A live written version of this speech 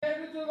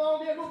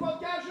monde, bienvenue au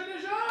podcast, j'ai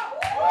déjà!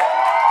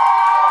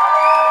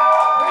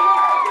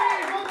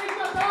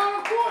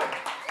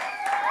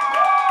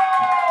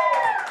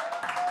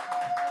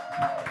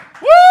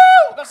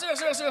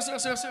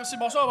 Merci.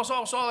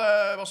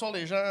 Bonsoir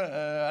les gens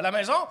à la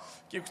maison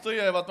qui écoutent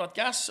votre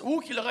podcast ou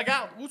qui le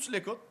regardent ou tu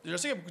l'écoutes. Je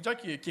sais qu'il y a beaucoup de gens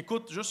qui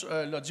écoutent juste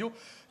l'audio.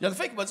 Il y a une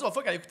fille qui m'a dit une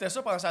fois qu'elle écoutait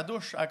ça pendant sa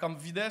douche. Elle comme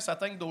vidait sa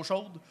tank d'eau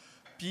chaude.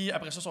 Puis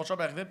après ça, son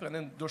chum arrivait et prenait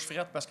une douche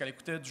frette parce qu'elle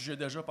écoutait du J'ai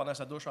déjà pendant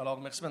sa douche. Alors,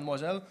 merci,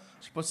 mademoiselle.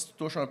 Je sais pas si tu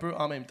touches un peu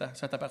en même temps.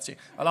 Ça t'appartient.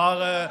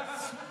 Alors,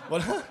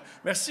 voilà.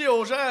 Merci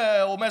aux gens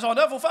aux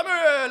Maisonneuve, au fameux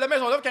le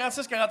Maisonneuve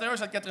 4641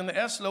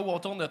 Sainte-Catherine-S, là où on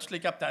tourne toutes les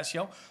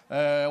captations.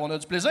 On a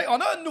du plaisir. On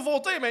a une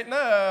nouveauté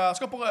maintenant, en tout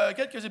cas pour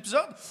quelques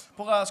épisodes.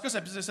 Pour en tout cas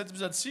cet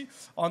épisode-ci,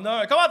 on a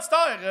un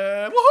commanditaire.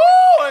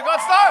 Wouhou! Un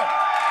commanditaire!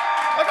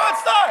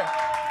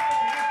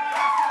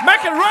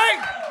 Make it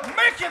rain!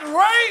 Make it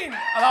rain!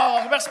 Alors,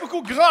 on remercie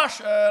beaucoup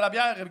Groche, la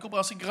bière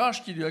microbrasserie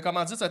Groche qui a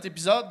commandité cet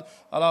épisode.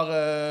 Alors,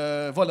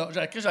 voilà.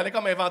 J'allais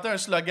comme inventer un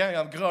slogan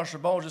en Groche,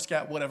 bon,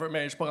 jusqu'à whatever,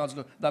 mais je suis pas rendu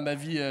là. Dans ma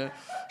vie,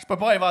 je peux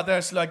pas inventer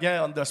un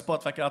slogan on the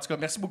spot. Fait que, en tout cas,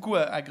 merci beaucoup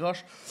à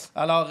Groche.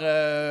 Alors,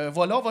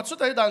 voilà. On va tout de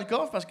suite aller dans le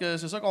coffre parce que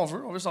c'est ça qu'on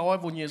veut. On veut savoir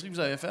vos niaiseries que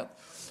vous avez faites.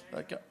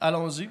 Donc,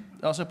 allons-y.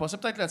 Alors, c'est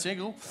peut-être la tienne,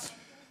 gros.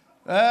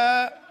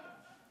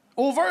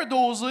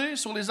 Overdosé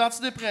sur les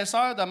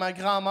antidépresseurs de ma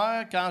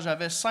grand-mère quand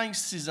j'avais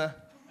 5-6 ans.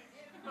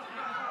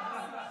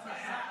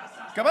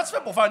 Comment tu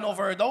fais pour faire une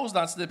overdose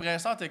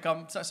d'antidépresseurs? T'es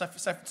comme, tu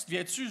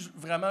deviens-tu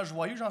vraiment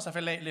joyeux? Genre, ça fait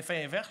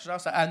l'effet inverse?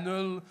 Genre, ça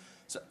annule...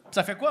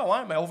 Ça fait quoi? Ouais,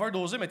 mais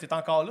overdosé, mais t'es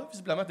encore là.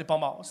 Visiblement, t'es pas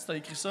mort si t'as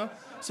écrit ça.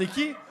 C'est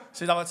qui?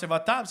 C'est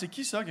votre table. C'est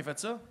qui, ça, qui a fait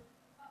ça?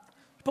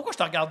 Pourquoi je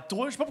te regarde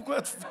toi? Je sais pas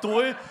pourquoi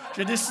toi.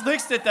 J'ai décidé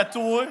que c'était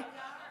toi.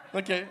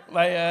 OK.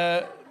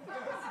 Ben,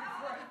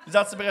 les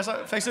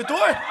antidépresseurs... Fait que c'est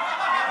toi!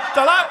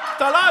 T'as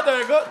l'air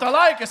d'un gars... T'as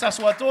l'air que ça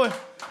soit toi.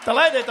 T'as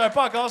l'air d'être un peu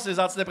encore sur les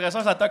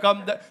antidépresseurs. Ça t'a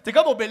comme... T'es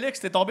comme Obélix,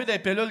 t'es tombé dans les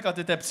pilules quand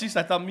t'étais petit,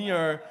 ça t'a mis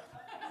un... En fait,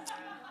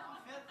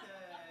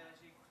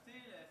 j'ai écouté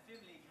le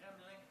film Les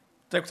Gremlins.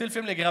 T'as écouté le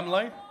film Les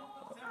Gremlins? Tu sais,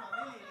 à un moment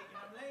donné, les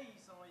Gremlins, il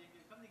y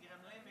a comme des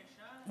Gremlins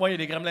méchants. Ouais, il y a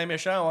des Gremlins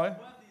méchants, ouais. Ils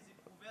boivent des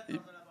éprouvettes dans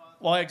un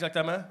laboratoire. Ouais,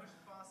 exactement. Moi,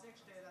 je pensais que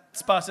j'étais là-dedans.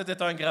 Tu pensais que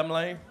t'étais un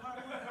Gremlin. Ouais.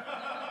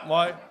 Tu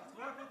vois, un peu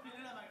de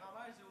pilule à ma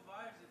grand-mère, j'ai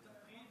ouvert, j'ai tout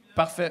pris. Puis là,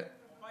 Parfait.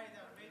 mon père est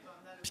arrivé, il m'a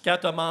emmené à Puis quand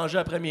t'as mangé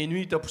après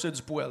minuit, il t'a poussé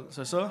du poêle,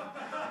 c'est ça?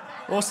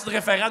 Aussi de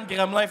référent de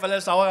Gremlin, il fallait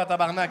le savoir à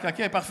tabarnak.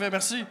 OK, parfait,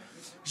 merci.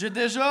 J'ai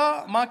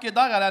déjà manqué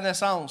d'air à la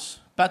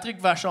naissance. Patrick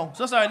Vachon.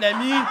 Ça, c'est un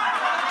ami...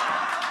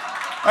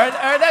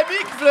 Un ami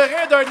qui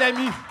pleurait d'un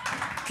ami.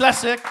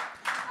 Classique.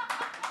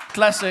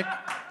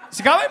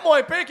 C'est quand même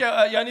moins pire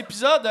qu'il y a un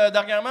épisode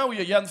dernièrement où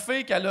il y a une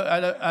fille qui elle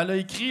a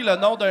écrit le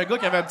nom d'un gars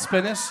qui avait un petit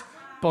pénis.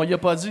 Puis on y a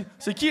pas dit.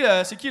 C'est qui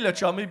le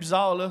chummé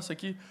bizarre, là? C'est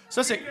qui?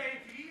 Ça, c'est...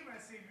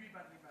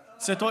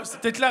 C'est toi.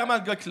 T'es clairement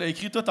le gars qui l'a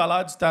écrit. Toi, t'as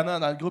l'air du tannant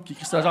dans le groupe qui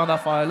écrit ce genre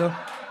d'affaires-là.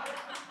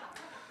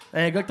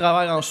 Un gars qui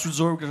travaille en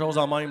soudure ou quelque chose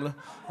en même, là.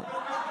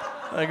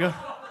 Un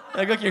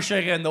gars qui est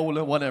chez Renault,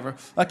 là, whatever.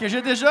 OK,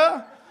 j'ai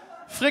déjà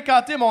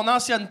fréquenté mon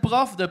ancienne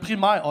prof de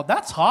primaire. Oh,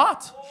 that's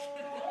hot!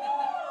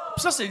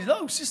 Puis ça, c'est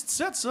là aussi,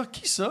 c'est ça.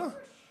 Qui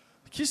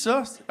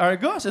ça? Un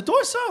gars? C'est toi,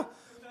 ça?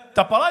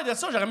 T'as pas l'air de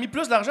ça. J'aurais mis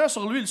plus d'argent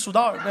sur lui, le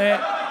soudeur.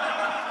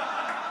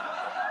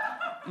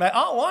 Mais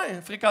ah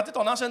ouais, fréquenter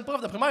ton ancienne prof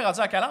de primaire,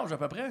 rendu à quel âge à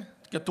peu près?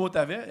 Que toi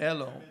t'avais,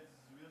 elle?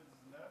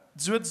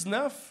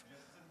 18-19?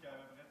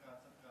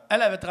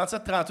 Elle avait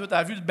 37-38, elle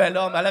a vu le bel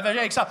homme, elle avait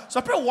rien avec ça. C'est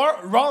un peu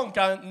wrong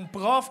quand une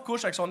prof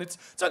couche avec son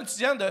étudiant. Tu sais, un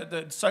étudiant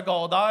du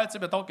secondaire, tu sais,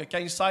 mettons que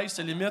 15-16,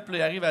 c'est limite, puis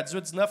il arrive à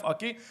 18-19,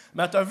 OK,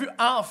 mais t'as vu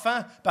enfant,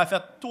 puis elle a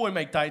fait « Toi,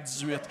 mec, t'as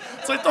 18. »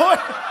 Tu sais, toi,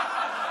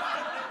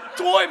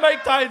 mec,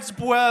 t'as du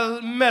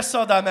poil, mets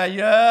ça dans ma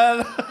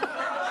gueule.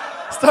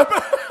 C'est un peu...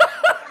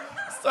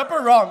 C'est un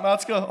peu wrong, mais en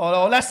tout cas,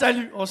 on la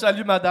salue. On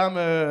salue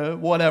madame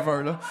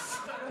whatever, là.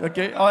 OK.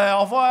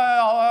 On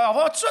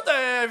va tout de suite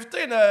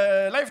inviter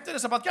l'invité de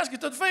ce podcast qui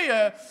est une fille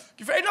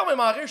qui fait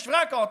énormément rire. Je suis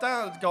vraiment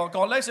content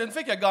qu'on l'aille. C'est une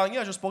fille qui a gagné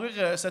à Juste pour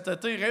rire cet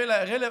été.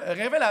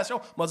 Révélation.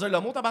 On va dire le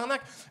mot,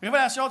 tabarnak.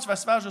 Révélation du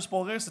festival Juste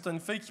pour rire. C'est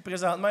une fille qui,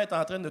 présentement, est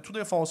en train de tout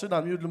défoncer dans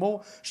le milieu de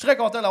l'humour. Je suis très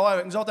content de l'avoir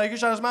avec nous autres. Avec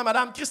changement,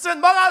 madame Christine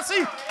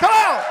Morancy. Come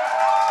on!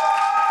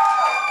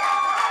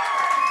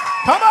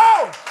 Come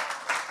on!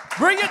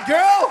 Bring it,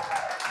 girl!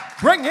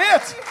 Bring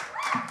it!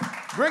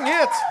 Bring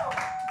it!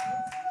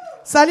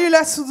 Salut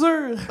la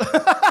soudure!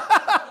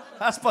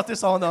 À spotter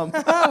son homme.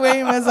 Ah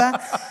oui, mais ça.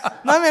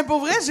 Non, mais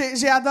pour vrai,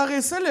 j'ai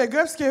adoré ça, le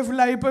gars, parce que vous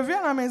l'avez pas vu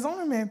à la maison,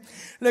 là, mais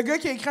le gars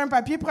qui a écrit un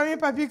papier, premier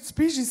papier que tu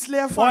piges, il se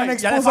lève pour un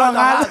exposé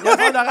oral. Il a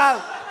fait un oral.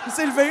 Il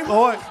s'est levé.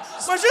 Ouais.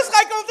 Je vais juste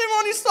raconter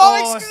mon histoire,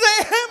 Ouais.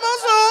 excusez.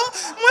 Bonjour,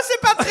 moi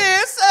c'est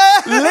Patrice.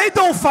 Les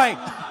dauphins.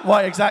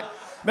 Ouais, exact.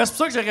 Mais c'est pour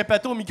ça que j'ai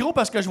répété au micro,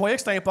 parce que je voyais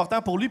que c'était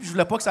important pour lui, puis je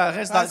voulais pas que ça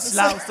reste dans le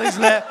silence. Tu sais,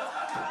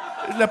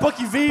 je voulais pas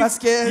qu'il vive. Parce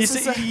que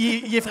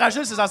il est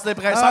fragile, ses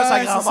antidépresseurs, sa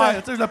grand-mère. Tu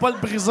sais, je voulais pas le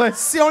briser.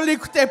 Si on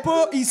l'écoutait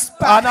pas, il se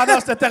Ah part.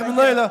 non, c'était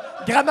terminé, là.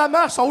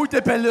 Grand-maman, sont où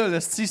tes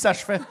pilules, si ça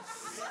je fais.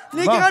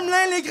 Les Bon.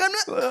 gremlins, les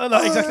gremlins. Non,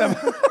 exactement.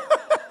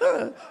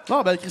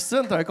 Bon, ben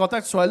Christine, t'as un content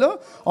que tu sois là.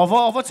 On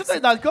va tout de suite aller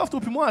dans le coffre, toi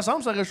puis moi,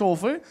 ensemble, ça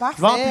réchauffer. Parfait.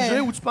 Je vais en piger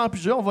ou tu peux en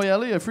piger. On va y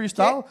aller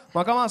freestyle. Okay. On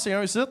va commencer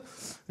un site.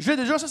 J'ai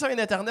déjà ça vient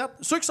d'Internet.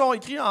 Ceux qui sont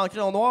écrits en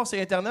crayon noir,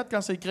 c'est Internet.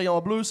 Quand c'est crayon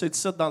bleu, c'est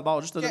site dans le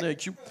bar. Juste te donner un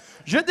Q.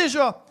 J'ai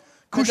déjà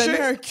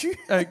couché... un Q?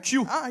 Un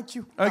Q. Ah, un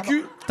Q. Un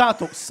Q,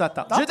 tantôt, si ça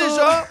tente. J'ai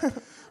déjà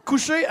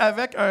couché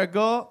avec un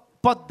gars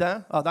pas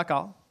dedans. Ah,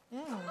 d'accord.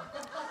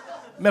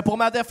 Mais pour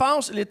ma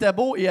défense, il était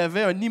beau et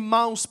avait un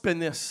immense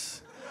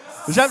pénis.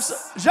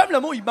 J'aime le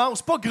mot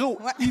immense, pas gros,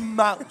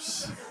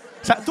 immense.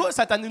 Toi,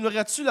 ça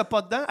t'annulerait-tu le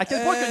pas dedans? À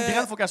quel point qu'une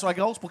graine, il faut qu'elle soit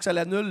grosse pour que ça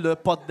l'annule le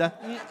pas dedans?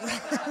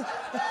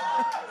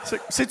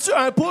 C'est-tu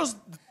un pouce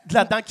de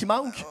la dent qui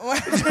manque? Ouais.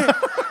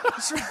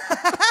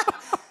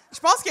 Je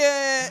pense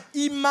que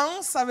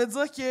immense, ça veut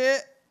dire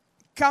que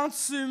quand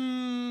tu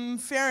me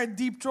fais un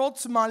deep throat,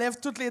 tu m'enlèves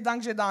toutes les dents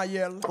que j'ai dans la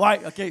gueule.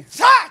 Ouais, OK.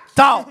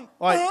 Tard!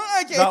 Ouais.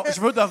 OK. Non,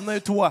 je veux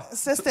devenir toi.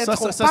 Ça, c'était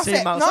trop. Ça, c'est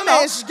immense. Non,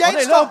 mais je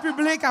gage ton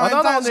public en même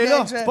temps. Non, on est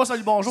là. C'est pas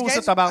salut bonjour,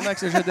 c'est tabarnak,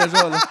 c'est j'ai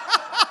déjà, là.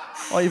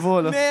 On y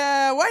va, là.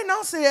 Mais, ouais, non,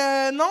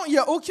 c'est... non, il n'y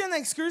a aucune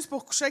excuse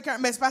pour coucher avec un...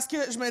 Mais c'est parce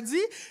que je me dis,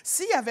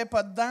 s'il n'y avait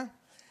pas de dents,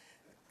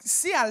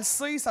 si elle le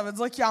sait, ça veut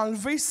dire qu'il a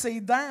enlevé ses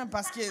dents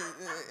parce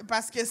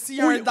que s'il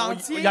y a un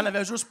dentier... Il y en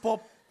avait juste pas...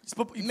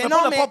 Il mais peut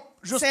non, pas, mais pas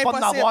juste c'est pas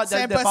en avoir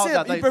dès le départ.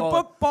 Il peut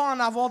pas en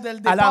avoir dès le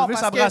départ. Elle a enlevé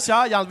parce sa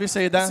brassière, il a enlevé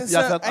ses dents. C'est il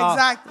a ça, fait,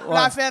 exact. Ouais. Elle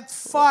a fait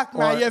fuck,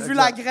 mais il a vu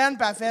la graine,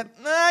 puis elle a fait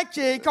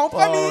OK,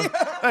 compromis.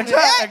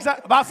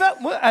 Exact. Ben, en fait,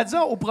 moi, elle dit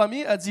au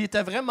premier, elle dit il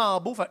était vraiment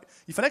beau.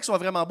 Il fallait qu'il soit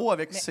vraiment beau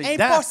avec ses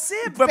dents. Impossible.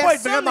 Il pouvait pas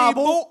être vraiment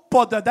beau,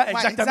 pas dedans. Ouais,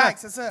 Exactement. exact,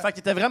 c'est ça. Fait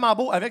qu'il était vraiment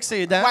beau avec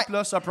ses dents. Ouais. Puis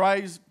là,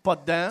 surprise, pas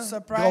de dents,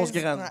 Surprise, grosse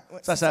graine. ouais,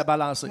 Ça s'est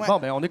balancé. Ouais. Bon,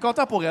 ben, on est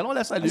content pour elle. On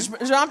la salue.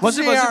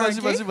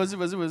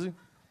 Vas-y.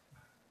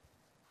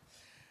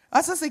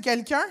 Ah, ça, c'est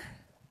quelqu'un?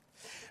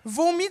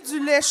 Vomit du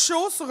lait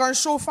chaud sur un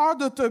chauffeur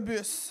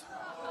d'autobus.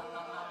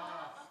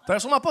 T'as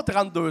sûrement pas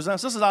 32 ans.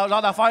 Ça, c'est le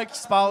genre d'affaire qui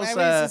se passe.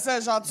 Ben oui, c'est ça.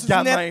 Genre, tu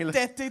gamin, venais de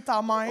téter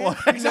ta mère. Ouais,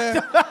 puis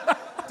là,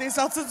 t'es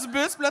sorti du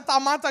bus, puis là, ta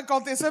mère t'a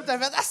conté ça, puis t'as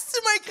fait « Ah, si tu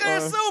m'as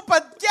écrit ça au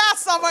podcast,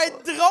 ça va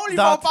être drôle. Ils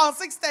vont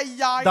penser que c'était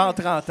hier. » Dans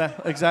 30 ans,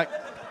 exact.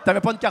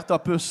 T'avais pas une carte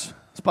opus.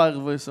 C'est pas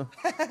arrivé, ça.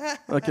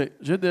 OK.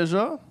 J'ai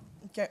déjà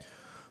OK.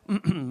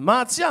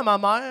 menti à ma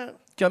mère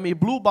que mes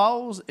blue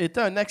balls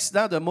étaient un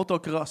accident de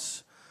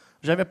motocross.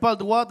 J'avais pas le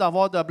droit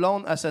d'avoir de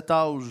blonde à cet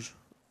âge.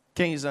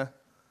 15 ans.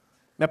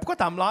 Mais pourquoi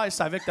ta mère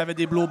savait que t'avais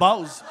des blue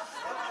balls?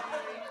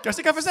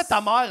 Qu'est-ce qu'elle faisait ta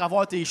mère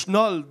avoir tes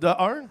chenolles de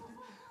 1?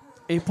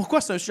 Et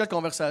pourquoi c'est un sujet de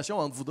conversation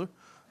entre vous deux?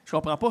 Je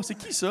comprends pas. C'est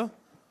qui, ça?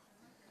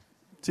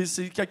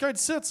 C'est quelqu'un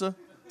d'ici, ça?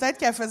 Peut-être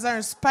qu'elle faisait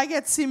un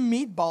spaghetti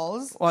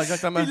meatballs. Ouais,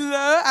 exactement. Puis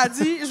là, elle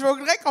dit « Je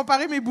voudrais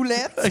comparer mes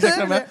boulettes. »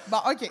 Exactement. Bon,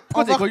 OK.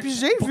 Pourquoi On va tes couilles-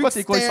 repiger vu pourquoi que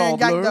tes couilles c'était un sont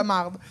gag bleues? de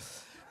marde.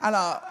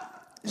 Alors,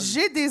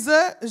 j'ai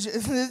déjà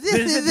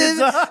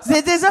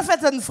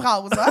fait une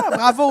phrase. Hein?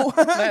 Bravo.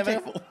 Ben,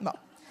 OK. bravo. Bon.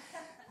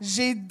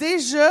 J'ai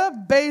déjà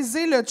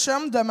baisé le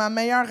chum de ma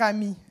meilleure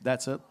amie.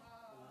 That's it.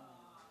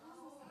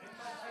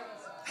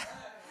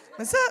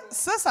 Mais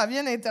ça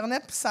vient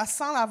d'Internet, puis ça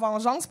sent la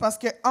vengeance parce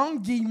que,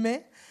 entre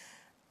guillemets,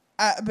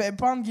 ben,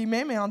 pas entre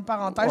guillemets, mais entre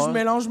parenthèses, Ouais. je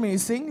mélange mes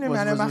signes, là, mais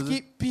elle a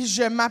marqué « Puis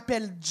je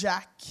m'appelle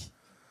Jack ».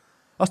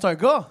 Ah, c'est un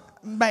gars?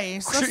 Ben,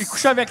 ça, Il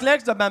couchait avec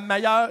l'ex de ma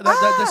meilleure...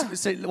 ouais.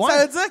 ça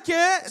veut dire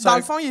que, dans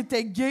le fond, il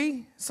était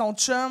gay, son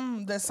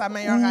chum de sa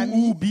meilleure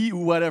amie. Ou bi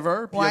ou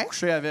whatever, puis il a Ouais.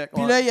 couché avec.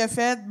 Puis ouais. là, il a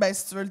fait « Ben,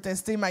 si tu veux le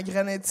tester, ma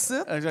graine est ici. »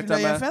 Puis Exactement. là,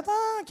 il a fait «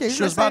 Ah, OK, Je suis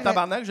juste en l'essaierai.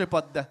 tabarnak, j'ai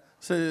pas de dents.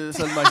 C'est le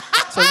même.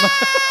 C'est le même.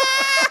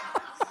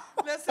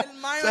 Là, c'est le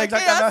même. C'est OK,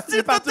 exactement. ah,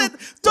 C'est partout.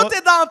 tout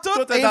est dans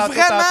tout, et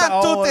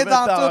vraiment, tout est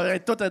dans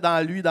tout. Tout est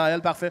dans lui, dans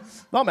elle, parfait.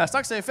 Bon, mais à ce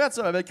temps que c'est fait,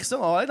 ça, avec Christine,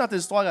 on va aller dans tes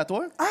histoires à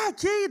toi. Ah,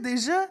 OK,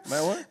 déjà.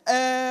 Ben ouais.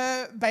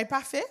 Ben,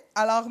 parfait.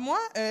 Alors, moi,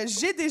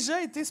 j'ai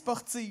déjà été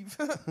sportive.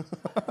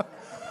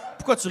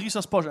 Pourquoi tu ris?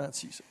 Ça, c'est pas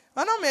gentil, ça.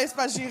 Ah non, mais c'est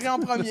parce que j'irai en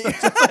premier.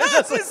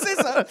 c'est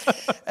ça.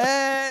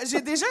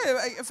 J'ai déjà...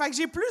 fait que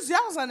j'ai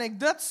plusieurs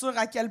anecdotes sur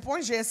à quel point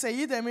j'ai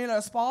essayé d'aimer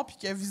le sport puis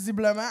que,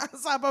 visiblement,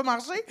 ça n'a pas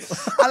marché.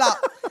 Alors,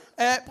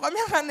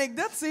 première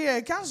anecdote,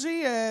 c'est quand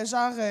j'ai,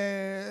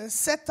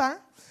 7 ans,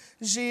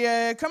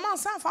 j'ai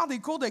commencé à faire des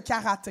cours de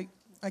karaté.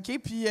 OK?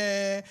 Puis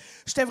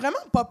j'étais vraiment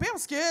pas pire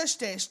parce que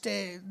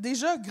j'étais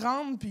déjà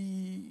grande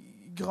puis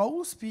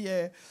grosse, puis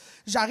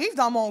j'arrive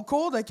dans mon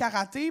cours de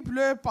karaté, puis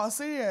là,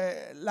 passer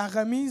la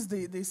remise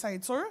des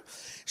ceintures,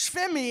 je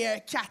fais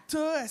mes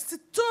katas.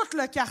 Tout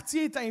le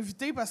quartier est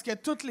invité parce que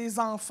tous les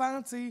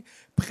enfants, tu sais,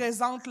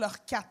 présentent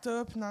leur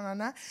kata, puis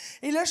nanana.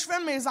 Et là, je fais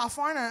mes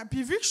affaires,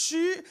 puis vu que je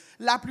suis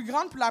la plus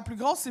grande puis la plus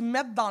grosse, c'est me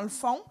mettre dans le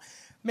fond.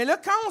 Mais là,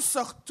 quand on se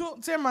retourne,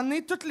 tu sais, à un moment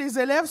donné, tous les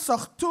élèves se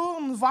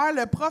retournent vers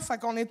le prof, fait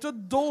qu'on est tous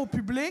dos au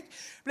public. Puis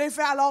là, il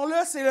fait, alors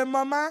là, c'est le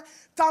moment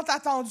tant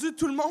attendu,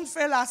 tout le monde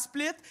fait la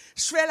split.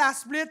 Je fais la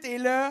split et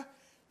là,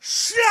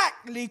 chac,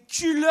 les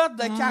culottes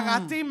de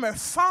karaté me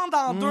fendent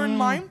en deux de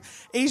même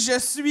et je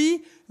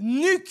suis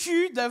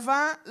nu-cul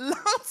devant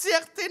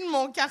l'entièreté de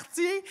mon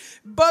quartier.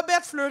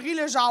 Bobette fleurie,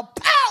 le genre,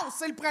 pow,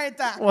 c'est le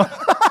printemps. Ouais.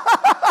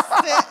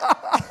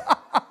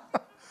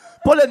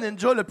 Pas le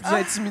ninja le plus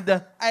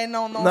intimidant. Hey,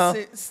 non, Non.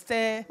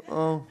 c'était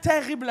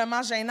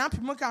terriblement gênant. Puis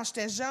moi, quand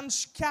j'étais jeune,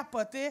 je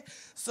capotais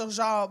sur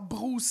genre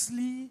Bruce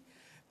Lee.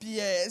 Puis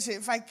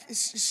fait que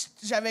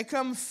j'avais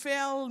comme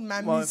fail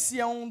ma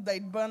mission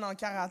d'être bonne en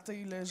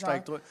karaté. Là, genre.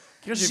 Avec toi.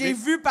 Chris, J'ai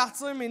vu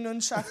partir mes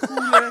nunchakus,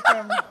 là,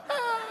 comme...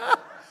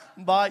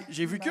 Bye.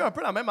 J'ai vécu un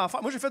peu la même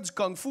affaire. Moi, j'ai fait du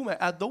kung-fu, mais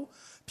ado.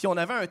 Puis on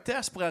avait un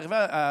test pour arriver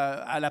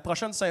à la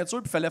prochaine ceinture.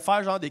 Puis il fallait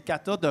faire genre des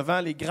katas devant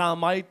les grands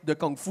maîtres de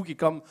kung-fu qui est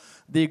comme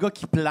des gars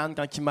qui planent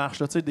quand ils marchent,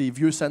 là, tu sais, des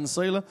vieux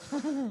sensei. Là.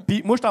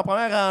 Puis moi, j'étais en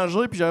première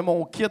rangée, puis j'avais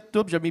mon kit,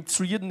 tout, puis j'avais mes petits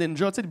souliers de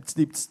ninja, tu sais,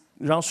 des petits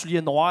genre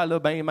souliers noirs, là,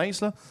 bien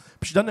minces. Là.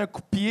 Puis je donne un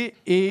coup de pied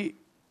et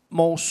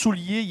mon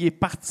soulier, il est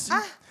parti.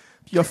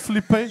 Puis il a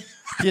flippé,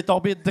 puis il est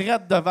tombé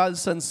direct devant le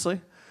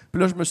sensei.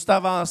 Puis là, je me suis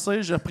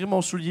avancé, j'ai repris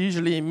mon soulier, je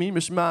l'ai mis, je me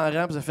suis mis en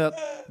rang, puis ça fait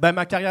ben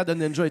ma carrière de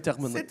ninja est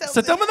terminée.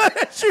 C'est terminé!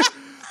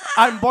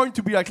 I'm born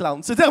to be a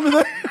clown. C'est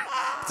terminé!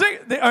 Tu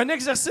sais, un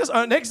exercice,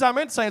 un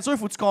examen de ceinture, il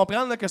faut que tu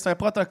comprennes là, que c'est un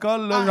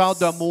protocole là, genre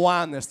de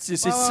moine. C'est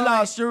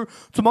silencieux,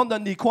 tout le monde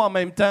donne des coups en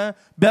même temps.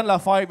 Ben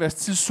Lefebvre,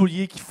 style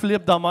soulier qui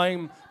flippe de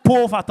même,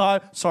 pauvre à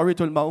terre. Sorry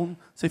tout le monde,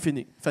 c'est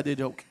fini. Fais des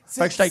jokes.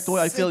 Fait que je suis avec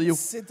toi, I feel you.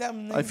 C'est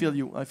terminé. I feel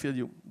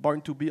you.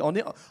 Born to be. On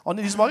est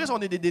des humoristes,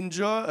 on est des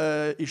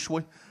ninjas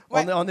échoués.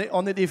 Ouais.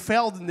 On est des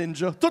failed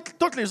ninjas.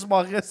 Toutes les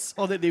humoristes,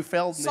 on est des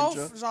failed ninjas.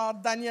 Sauf genre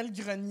Daniel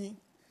Grenier.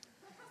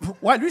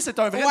 Ouais, lui, c'est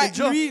un vrai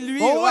ninja.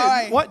 Lui,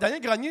 ouais.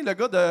 Daniel Grenier, le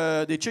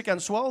gars des Chicken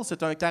Swell,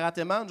 c'est un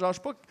karatéman. Genre, je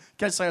sais pas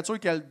quelle ceinture,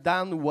 quel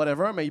dan ou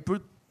whatever, mais il peut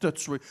te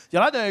tuer. Il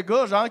a l'air d'un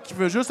gars, genre, qui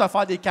veut juste te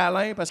faire des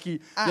câlins parce qu'il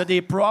y a des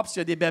props, il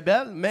y a des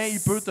bébelles, mais il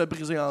peut te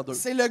briser en deux.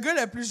 C'est le gars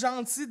le plus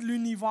gentil de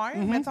l'univers,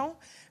 mettons.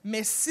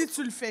 Mais si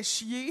tu le fais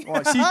chier...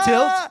 Ouais, s'il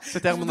tilt,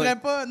 c'est terminé. Je voudrais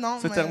pas, non.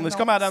 C'est terminé. C'est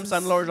comme Adam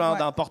Sandler, genre,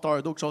 dans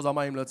Porteur d'eau, quelque chose de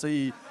même, là, tu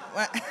sais.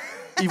 Ouais.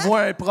 Il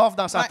voit un prof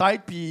dans sa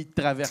tête, puis il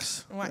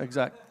traverse. Ouais.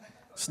 Exact.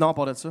 Sinon, à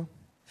part de ça...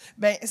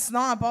 Ben,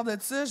 sinon, à part de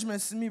ça, je me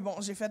suis mis,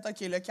 j'ai fait,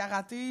 OK, le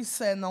karaté,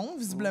 c'est non,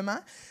 visiblement.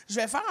 Je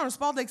vais faire un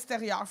sport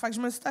d'extérieur. Fait que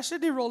je me suis acheté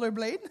des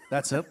rollerblades.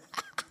 That's it.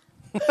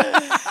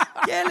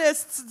 Quelle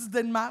estime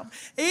de merde.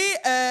 Et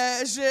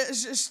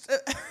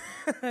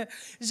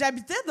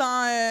j'habitais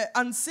dans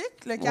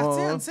Huntsic, le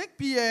quartier Huntsic,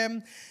 puis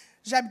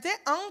j'habitais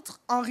entre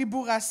Henri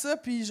Bourassa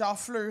puis genre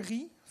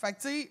Fleury. Fait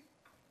que, tu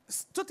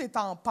sais, tout est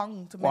en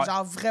pente, mais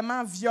genre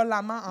vraiment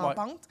violemment en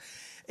pente.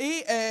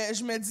 Et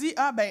je me dis,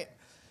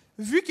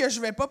 vu que je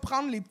vais pas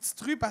prendre les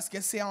petites rues parce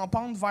que c'est en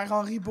pente vers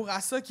Henri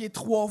Bourassa qui est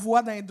 3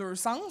 voies dans les 2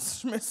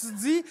 sens, je me suis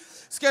dit,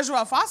 ce que je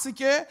vais faire, c'est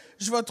que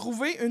je vais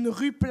trouver une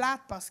rue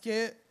plate parce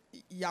que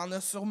il y en a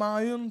sûrement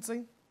une, tu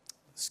sais.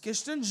 Parce que je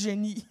suis une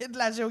génie de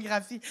la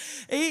géographie.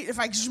 Et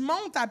fait que je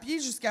monte à pied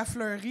jusqu'à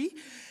Fleury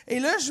et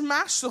là, je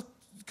marche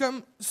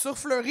sur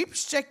Fleury, puis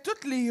je check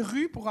toutes les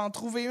rues pour en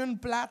trouver une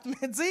plate.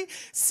 Mais tu sais,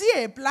 si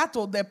elle est plate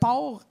au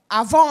départ,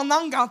 elle va en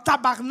angle en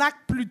tabarnak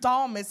plus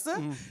tard, mais ça,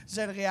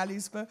 je le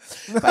réalise pas.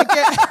 Fait que...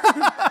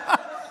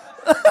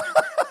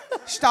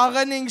 J'étais en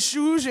running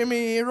shoe, j'ai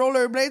mes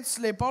rollerblades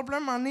sur l'épaule. Puis là,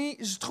 à un moment donné,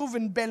 je trouve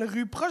une belle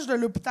rue proche de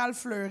l'hôpital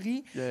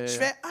Fleury. Je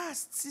fais « Ah,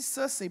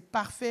 ça, c'est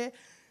parfait.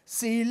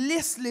 C'est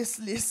lisse. »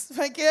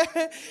 Fait que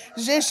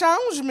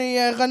j'échange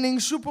mes running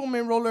shoes pour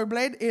mes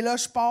rollerblades et là,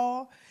 je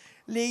pars.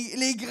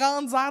 Les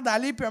grandes aires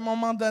d'aller, puis à un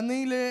moment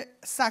donné, là,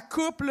 ça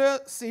coupe, là,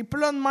 c'est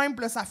plat de même,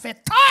 puis là, ça fait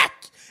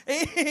tac!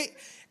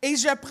 Et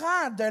je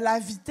prends de la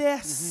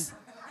vitesse.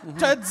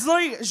 Te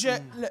dire,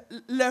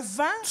 le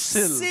vent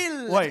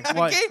cille. Ouais.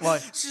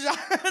 Je suis genre,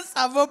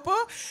 ça va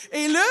pas.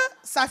 Et là,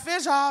 ça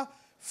fait genre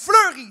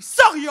Fleury,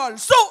 Soriol,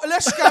 là,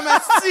 je suis comme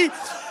assis.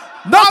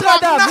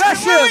 Notre-Dame, la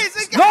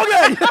chute!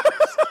 Longueuil!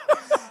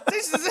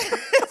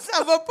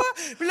 Ça va pas.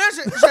 Puis là,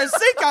 je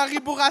sais qu'Henri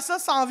Bourassa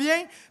s'en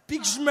vient, puis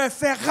que je me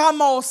fais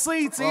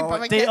ramasser, tu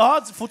sais. T'es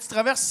hot, faut que tu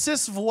traverses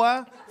 6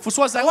 voies. Faut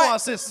soit 0 en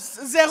 6.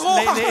 0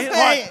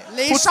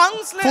 les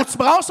chances, là. Faut que tu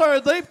brasses un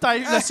dé, puis t'as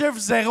eu le chiffre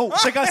 0.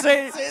 C'est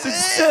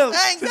difficile.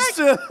 C'est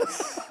difficile.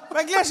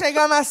 Fait que là, j'étais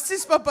comme asti,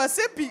 c'est pas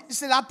possible. Puis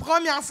c'est la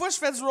première fois que je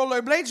fais du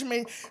rollerblade. Je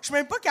suis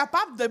même pas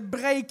capable de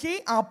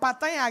breaker en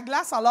patin à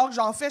glace alors que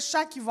j'en fais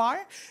chaque hiver.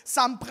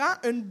 Ça me prend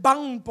une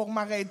bande pour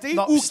m'arrêter.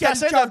 Non, si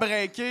t'essaies de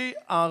breaker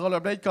en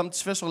rollerblade comme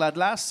tu fais sur la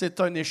glace, c'est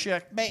un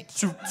échec.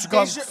 Tu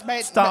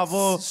t'en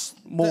vas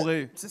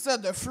mourir. C'est ça,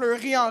 de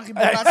Fleury Henri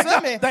Bourassa,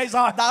 mais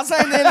dans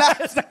un élan.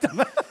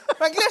 Exactement.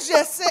 Fait que là,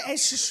 j'essaie,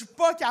 je suis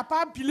pas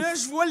capable. Puis là,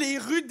 je vois les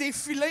rues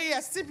défiler,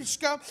 asti, puis je suis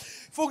comme,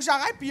 faut que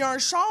j'arrête. Puis il y a un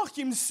char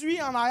qui me suit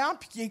en arrière,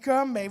 puis qui est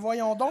comme, ben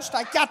voyons donc, je suis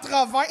à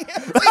 80.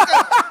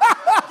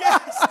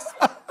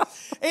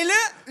 Et là,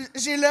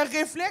 j'ai le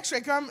réflexe, je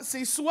fais comme,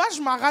 c'est soit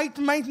je m'arrête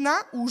maintenant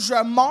ou je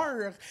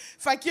meurs.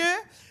 Fait que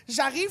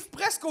j'arrive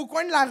presque au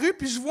coin de la rue,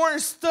 puis je vois un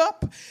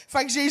stop.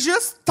 Fait que j'ai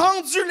juste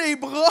tendu les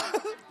bras.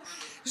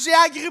 J'ai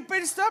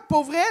agrippé le stop.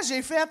 Pour vrai,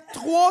 j'ai fait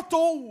 3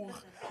 tours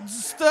du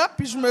stop,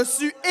 puis je me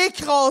suis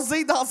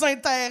écrasé dans un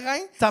terrain.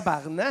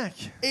 Tabarnak!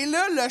 Et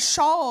là, le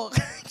char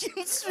qui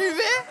me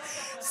suivait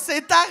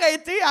s'est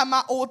arrêté à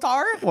ma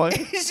hauteur. Ouais.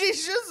 Et j'ai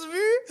juste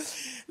vu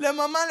le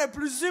moment le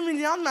plus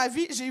humiliant de ma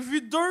vie, j'ai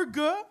vu 2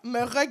 gars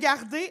me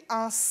regarder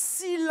en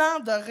silant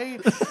de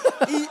rire.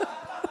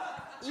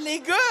 Les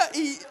gars,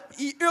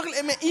 ils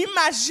hurlaient. Mais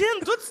imagine,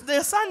 toi, tu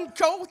descends une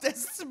côte,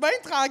 tu bien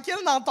tranquille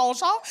dans ton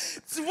char,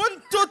 tu vois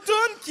une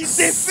toutoune qui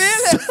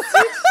défile,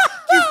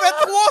 qui fait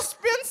 3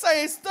 spins sur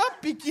un stop,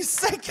 puis qui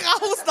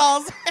s'écrase dans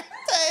un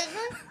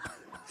terrain.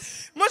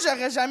 Moi,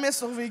 j'aurais jamais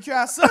survécu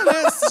à ça,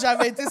 là, si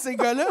j'avais été ces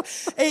gars-là.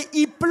 Et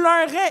ils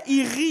pleuraient,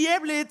 ils riaient,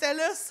 puis ils étaient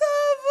là, ça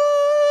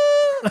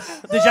va!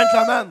 Des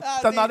gentlemen. Ah,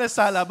 Tu te demandais si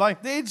ça allait bien.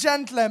 Des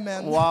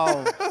gentlemen.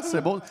 Wow,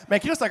 c'est beau. Mais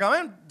Chris, t'as quand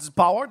même du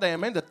power dans les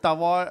mains de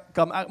t'avoir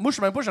comme. Moi, je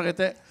sais même pas, j'aurais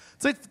été.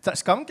 Tu sais,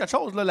 c'est quand même quelque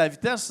chose, là, la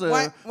vitesse.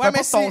 Ouais, peu importe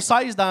mais ton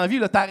 16 dans la vie,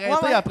 là, t'arrêter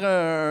Ouais. après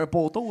un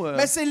poteau.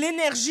 Mais c'est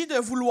l'énergie de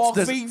vouloir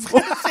Tu te- vivre.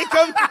 C'est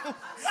comme.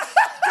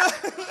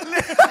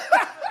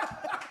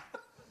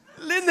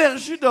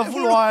 L'énergie de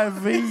vouloir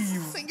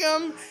vivre. C'est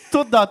comme.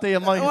 Tout dans tes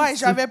mains. Ouais,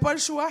 j'avais pas le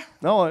choix.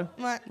 Non, ouais.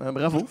 Ouais.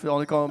 Bravo.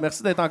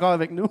 Merci d'être encore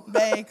avec nous.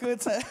 Ben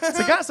écoute, ça,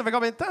 C'est quand? Ça fait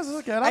combien de temps, ça?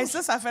 Quel âge? hey,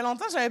 ça fait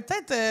longtemps. J'avais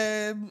peut-être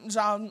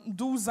genre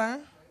 12 ans.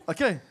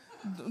 OK.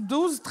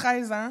 12,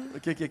 13 ans.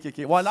 OK.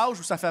 Ouais, l'âge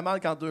où ça fait mal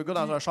quand 2 gars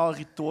dans un char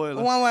rient de toi.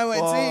 Là. Ouais,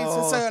 tu sais,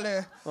 c'est ça, là.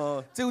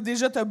 Ouais. Tu sais, où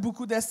déjà t'as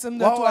beaucoup d'estime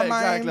de Ouais, toi-même.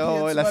 exact. Là,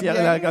 puis ouais, tu la, vas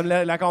fière-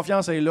 bien. la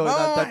confiance est là, dans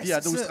le Ouais, tapis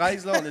à c'est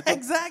 12-13. Là, on est tous-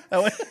 Exact.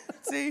 Ah ouais.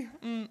 Tu sais,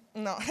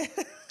 non.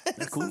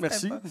 Cool, Ça, merci.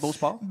 c'était pas- Beau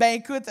sport. Ben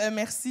écoute,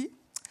 merci.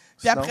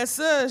 Puis Sinon? après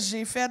ça,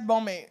 j'ai fait,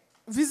 bon, mais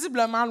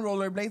visiblement, le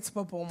rollerblade, c'est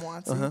pas pour moi,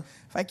 tu sais. Uh-huh.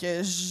 Fait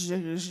que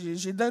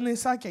j'ai donné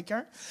ça à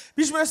quelqu'un.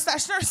 Puis je me suis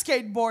acheté un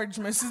skateboard.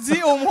 Je me suis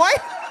dit, au moins...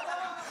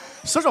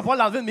 Ça, je vais pouvoir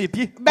l'enlever de mes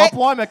pieds. Ben, Je vais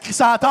pouvoir me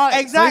crisser à terre.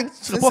 exact, Tu sais.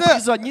 Je serai c'est pas ça.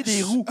 prisonnier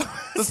des roues.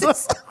 C'est ça?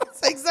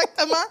 C'est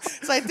exactement,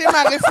 ça a été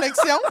ma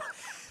réflexion.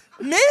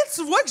 Mais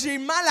tu vois que j'ai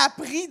mal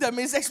appris de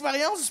mes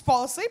expériences du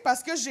passé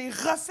parce que j'ai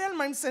refait le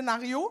même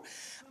scénario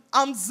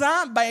en me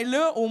disant, ben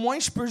là, au moins,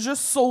 je peux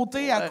juste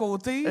sauter à Ouais,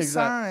 côté exact.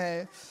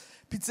 sans...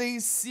 Puis tu sais,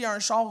 si un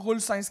char roule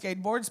sur un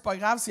skateboard, c'est pas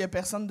grave s'il y a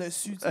personne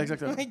dessus. tu sais.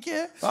 Exactement. Fait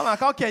que- Ah, mais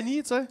encore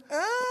Kenny, tu sais.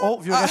 Oh,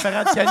 vieux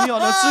référent de Kenny. On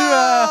a-tu...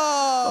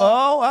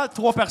 Ah!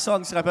 3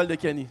 personnes qui se rappellent de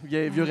Kenny.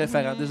 Vieux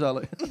référent,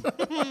 désolé.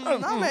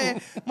 Non, mais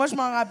moi, je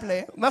m'en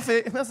rappelais.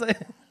 Merci.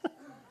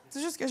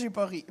 C'est juste que j'ai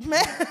pas ri.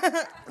 Mais...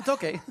 C'est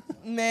OK.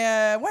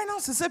 Mais ouais, non,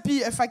 c'est ça. Puis,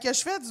 fait que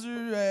je fais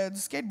du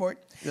skateboard.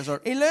 Bien sûr.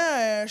 Et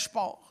là, je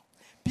pars.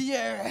 Puis,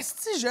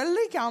 esti, je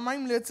l'ai quand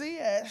même, là, tu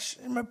sais.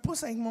 Je me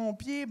pousse avec mon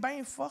pied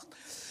bien forte.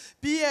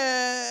 Puis,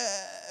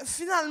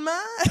 finalement,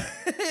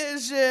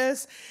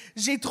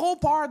 j'ai trop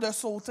peur de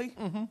sauter.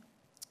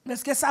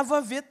 Parce que ça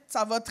va vite,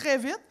 ça va très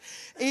vite.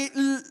 Et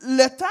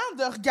le temps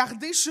de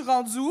regarder je suis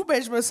rendu où,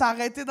 ben je me suis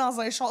arrêtée dans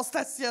un char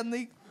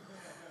stationné.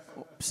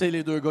 Puis c'est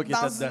les 2 gars qui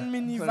Dans étaient dedans. une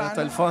minivan.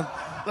 C'était le fun.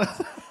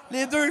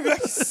 Les 2 gars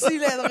qui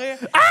silaient de rire.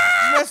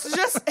 Je me suis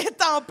juste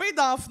étampée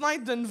dans la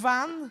fenêtre d'une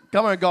vanne.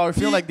 Comme un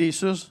Garfield Puis, avec des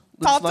suces.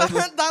 de T'entends,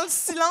 fenêtre, là. dans le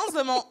silence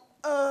de mon...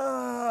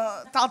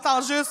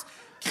 t'entends juste...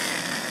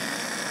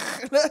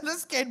 le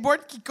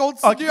skateboard qui continue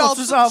Ah, en qui dessous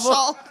continue, du ça va.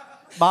 char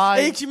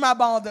Bye. et qui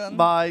m'abandonne.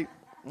 Bye.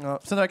 Ah.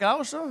 C'est un quel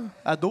âge, ça?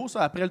 Ado,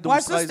 ça? Après le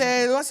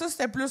 12-13? Ça,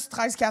 c'était plus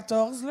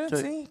 13-14, là, tu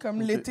sais, comme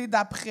Ok. l'été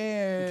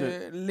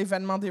d'après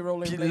l'événement des Puis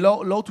rollerblades.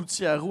 l'autre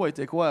outil à roue a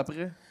été quoi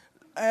après?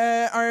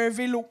 Un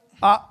vélo.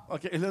 Ah,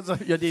 OK. Là,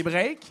 il y a des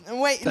breaks.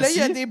 Oui, T'as là, il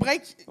y a scie? des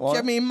breaks Ouais.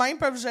 que mes mains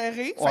peuvent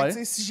gérer. Fait Ouais. que, tu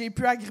sais, si j'ai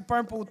pu agripper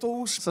un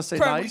poteau, je Ça, c'est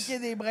peux nice. imbriquer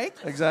des breaks.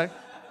 Exact.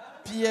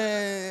 Puis,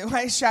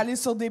 ouais, je suis allée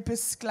sur des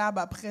pistes cyclables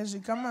après.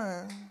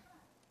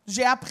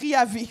 J'ai appris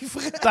à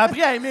vivre. T'as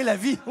appris à aimer la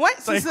vie. Ouais,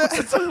 c'est ça.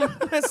 C'est ça. Je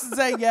me suis dit,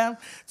 hey, regarde,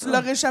 tu l'as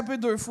réchappé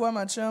 2 fois,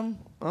 ma chum.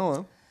 Ah ouais.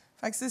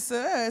 Fait que c'est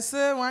ça.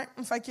 Ça, ouais.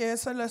 Fait que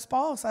ça, le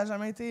sport, ça n'a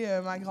jamais été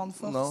ma grande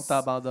force. Non, t'as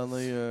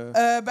abandonné.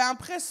 Ben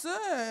après ça,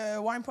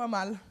 ouais, pas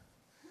mal.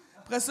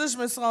 Après ça, je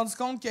me suis rendu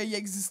compte qu'il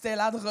existait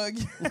la drogue.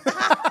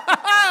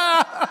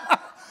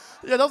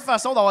 Il y a d'autres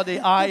façons d'avoir des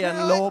high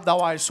and low,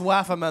 d'avoir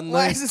soif à maintenant.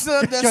 Ouais, c'est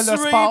ça, de que le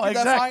suer sport, puis de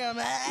exact. faire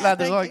La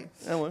drogue.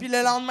 Ah ouais. Puis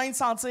le lendemain, de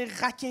sentir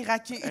raqué.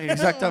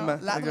 Exactement.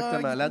 la Exactement.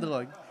 drogue. La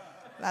drogue.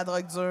 La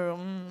drogue dure.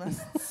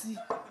 asti.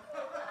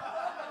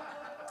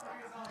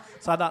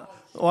 Ça dans...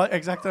 Ouais,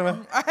 exactement.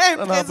 Hey,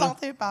 non,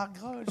 présenté par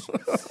Grosch.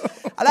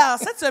 Alors,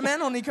 cette semaine,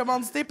 on est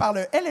commandité par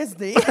le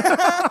LSD.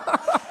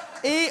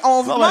 Et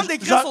on vous Non, demande mais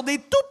d'écrire sur des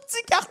tout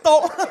petits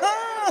cartons.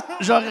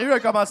 J'aurais eu un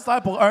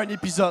commanditaire pour un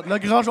épisode. Le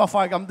grand, je vais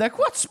faire comme de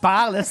quoi tu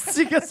parles,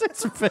 esti? Qu'est-ce que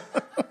tu fais?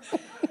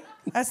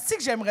 Asti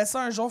que j'aimerais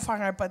ça un jour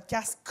faire un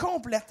podcast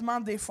complètement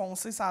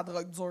défoncé sur la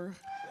drogue dure.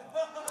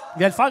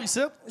 Viens le faire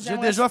ici. J'ai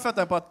J'aimerais déjà fait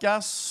un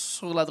podcast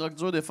sur la drogue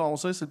dure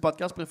défoncée. C'est le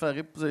podcast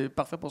préféré. C'est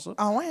parfait pour ça.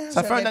 Ah ouais? Hein,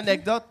 Ça fait j'aurais une pu.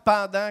 anecdote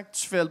pendant que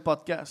tu fais le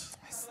podcast.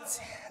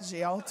 Asti,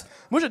 j'ai hâte.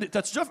 Moi,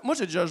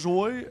 j'ai déjà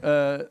joué,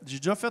 j'ai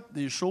déjà fait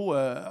des shows,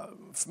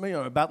 fumer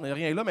un bat, mais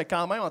rien là, mais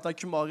quand même, en tant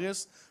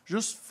qu'humoriste,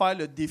 juste faire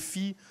le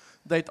défi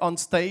d'être on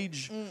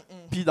stage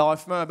puis d'avoir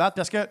fumé un bat.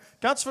 Parce que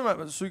quand tu fumes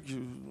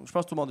je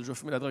pense que tout le monde a déjà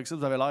fumé la drogue ici,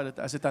 vous avez l'air d'être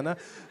assez tannant.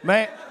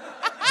 Mais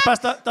c'est parce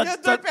que Il y a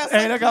 2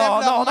 personnes là, qui lèvent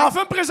leur on main. en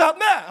fume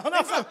présentement! On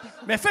en fume!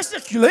 Mais fais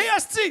circuler,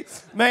 asti!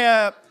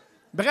 Mais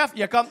Bref, il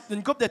y a comme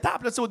une couple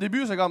d'étapes. Là, tu sais, au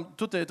début, c'est comme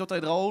tout est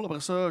drôle. Après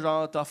ça,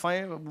 genre, t'as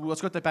faim. Ou en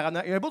tout cas, t'es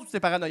paranoïaque. Il y a un bout où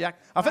t'es paranoïaque.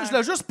 En fait, je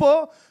voulais juste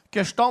pas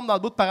que je tombe dans le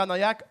bout de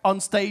paranoïaque on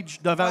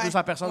stage devant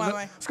 200 personnes.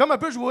 Ouais. C'est comme un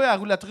peu jouer à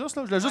roulette russe.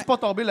 Là. Je voulais juste pas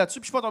tomber là-dessus.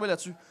 Puis je suis pas tombé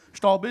là-dessus. Je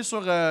suis tombé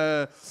sur.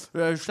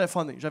 J'étais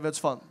funné. J'avais du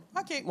fun.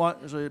 OK. Ouais,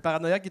 le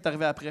paranoïaque est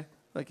arrivé après.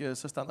 Fait que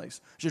ça, c'était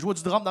nice. J'ai joué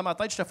du drum dans ma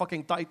tête. J'étais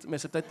fucking tight. Mais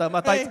c'est peut-être dans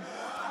ma tête.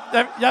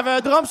 Il y avait un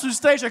drum sur le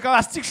stage. J'étais comme,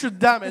 asti que je suis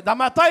dedans. Mais dans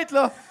ma tête,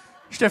 là.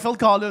 J'étais Phil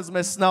Collins,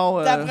 mais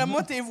sinon... D'après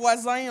moi, tes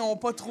voisins n'ont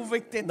pas trouvé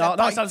que t'étais Non,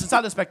 tête. c'est une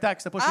salle de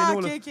spectacle, c'était pas chez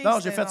nous. Là. OK, Non,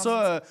 j'ai fait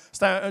ça...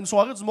 c'était une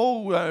soirée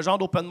d'humour ou un genre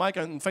d'open mic,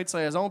 une fin de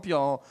saison, puis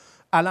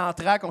à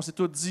l'entraque, on s'est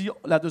tous dit...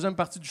 La deuxième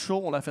partie du show,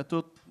 on l'a fait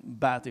toute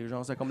battre,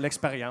 genre. C'était comme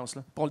l'expérience,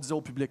 là. Puis on le disait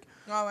au public.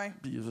 Ah ouais.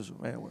 Puis c'est ça,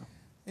 ouais.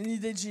 Une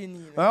idée de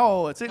génie. Là.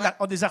 Oh, tu sais,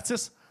 on est des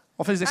artistes.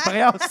 On fait des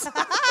expériences.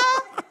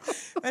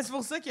 Mais c'est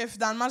pour ça que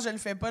finalement, je le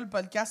fais pas, le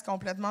podcast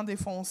complètement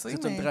défoncé.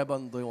 C'est une très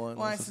bonne idée, ouais.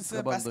 Ouais, c'est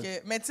ça, parce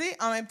que... Mais tu sais,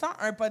 en même temps,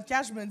 un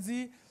podcast, je me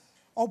dis...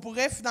 On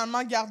pourrait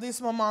finalement garder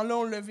ce moment-là,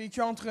 on l'a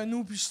vécu entre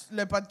nous, puis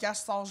le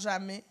podcast sort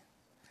jamais.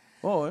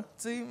 Oh, ouais. Tu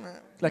sais,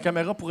 La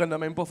caméra pourrait ne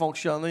même pas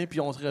fonctionner,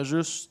 puis on serait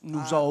juste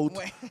nous autres.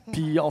 Ouais.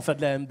 Puis on fait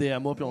de la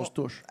MDMA, puis on se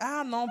touche.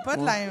 Ah non, pas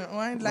de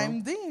de la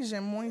MD,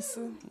 j'aime moins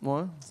ça.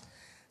 Ouais.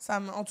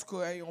 En tout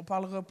cas, hey, on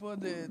parlera pas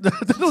de...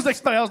 de nos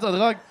expériences de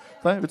drogue.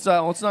 On est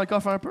dans le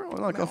coffre un peu? On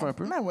est dans le coffre un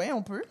peu. Ben oui,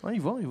 on peut. Ouais,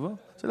 il va.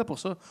 C'est là pour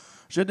ça.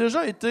 J'ai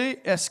déjà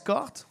été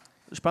escorte.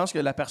 Je pense que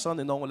la personne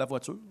et non la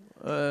voiture.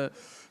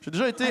 J'ai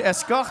déjà été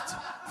escorte.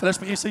 Fallait que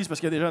je précise parce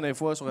qu'il y a des gens, des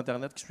fois, sur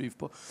Internet qui ne suivent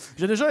pas.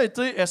 J'ai déjà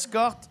été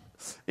escorte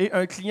et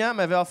un client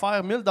m'avait offert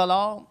 1 000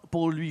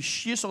 pour lui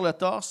chier sur le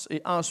torse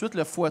et ensuite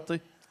le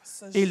fouetter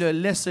et le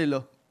laisser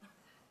là.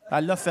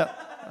 Elle l'a fait.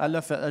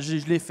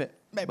 Je l'ai fait.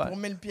 Ben, pour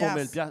 1 000 Pour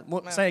 1 000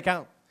 Moi, Ouais.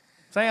 50.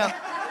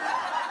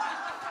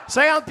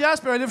 50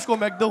 piastres puis un livre jusqu'au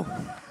McDo.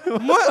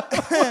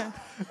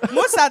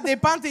 Moi, ça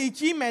dépend t'es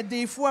qui, mais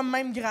des fois,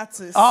 même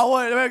gratis. Ah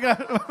ouais,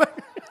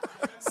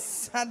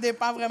 Ça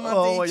dépend vraiment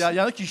oh, t'es il qui.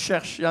 y en a qui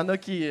cherchent. Il y en a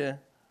qui...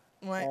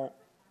 Ouais.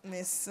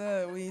 Mais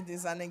ça, oui,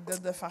 des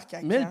anecdotes de faire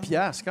caca. 1000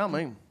 piastres, quand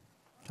même.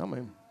 Quand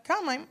même.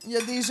 Il y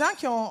a des gens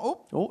qui ont...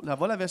 Oh, Oh, la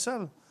vol à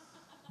vaisselle.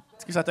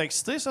 Est-ce que ça t'a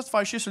excité, ça, de te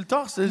faire chier sur le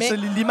torse? Mais- C'est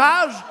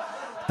l'image.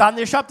 T'en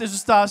échappes tes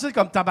ustensiles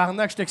comme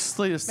tabarnak, je t'ai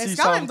excité. mais c'est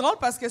quand même drôle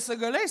parce que ce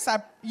gars-là,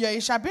 il a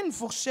échappé une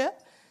fourchette,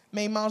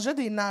 mais il mangeait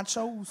des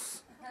nachos.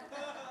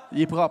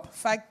 Il est propre.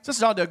 Fait que... Ça, c'est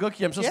le genre de gars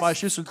qui aime ça se faire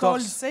chier sur le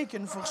torse. Qu'est-ce avec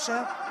une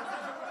fourchette?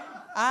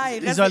 Ah,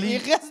 il Des reste,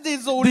 olives. il reste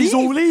des olives. Des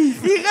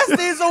olives! Il reste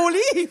des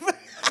olives.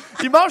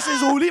 Il mange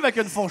ses olives avec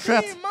une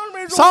fourchette. Il mange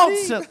mes Sors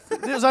olives.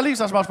 d'ici! Des olives,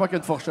 ça se mange pas avec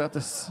une fourchette.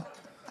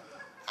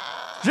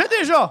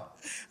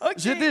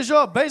 J'ai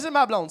déjà baisé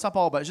ma blonde, ça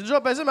part bien. J'ai déjà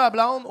baisé ma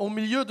blonde au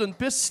milieu d'une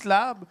piste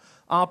cyclable,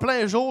 en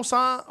plein jour,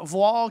 sans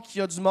voir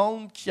qu'il y a du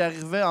monde qui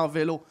arrivait en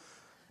vélo.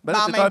 Ben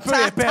là, En t'es même un peu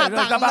temps, épais. là,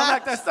 tabarnak.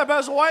 tabarnak. T'as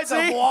besoin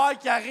T'sais, de voir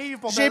qui arrive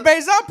pour J'ai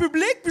baisé en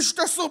public, puis je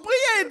te surpris,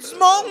 il y a du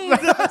monde.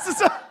 C'est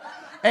ça.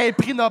 Hey,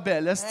 prix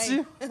Nobel, est-ce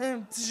Hey, un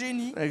petit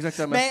génie.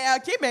 Exactement. Mais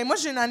OK, ben moi,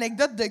 j'ai une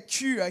anecdote de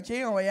cul, OK?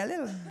 On va y aller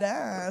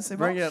là-dedans, c'est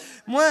bon. Bring it.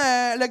 Moi,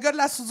 le gars de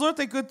la soudure,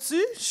 t'écoutes-tu?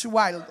 Je suis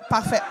wild.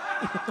 Parfait.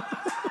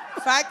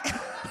 Fait que...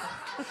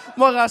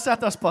 Moi, Racette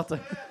t'a spoté.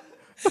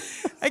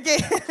 OK,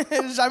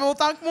 jamais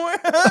autant que moi.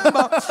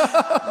 Bon.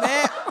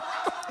 Mais...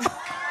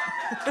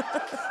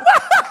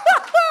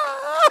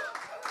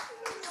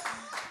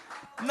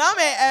 Non,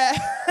 mais...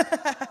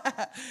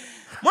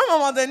 Moi, à un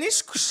moment donné,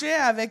 je couchais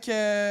avec...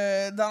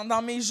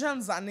 dans mes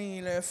jeunes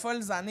années,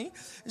 folles années,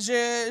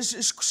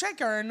 je couchais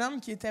avec un homme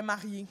qui était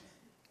marié.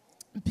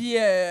 Puis,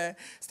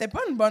 c'était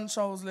pas une bonne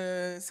chose,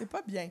 là. C'est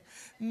pas bien.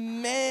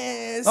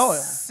 Mais Ah ouais.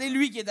 c'est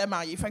lui qui était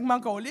marié. Fait que m'en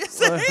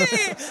calisse.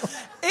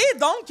 Et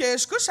donc,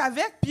 je couche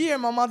avec, puis à un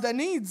moment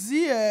donné, il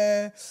dit...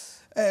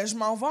 je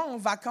m'en vais en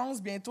vacances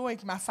bientôt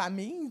avec ma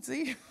famille,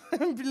 tu sais.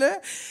 Puis là,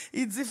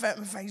 il dit,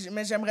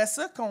 mais j'aimerais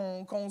ça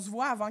qu'on se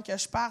voit avant que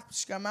je parte. Puis je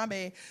suis comme,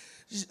 ben,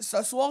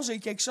 ce soir, j'ai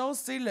quelque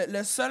chose, tu sais,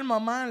 le seul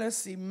moment, là,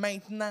 c'est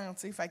maintenant,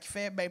 tu sais. Fait qu'il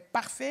fait, ben,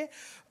 parfait,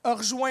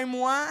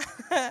 rejoins-moi,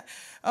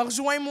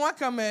 rejoins-moi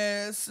comme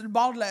sur le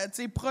bord de la,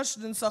 tu sais, proche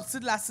d'une sortie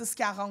de la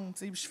 640, tu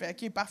sais. Puis je fais,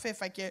 OK, parfait.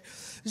 Fait que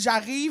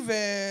j'arrive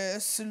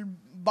sur le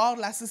bord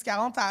de la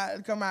 640,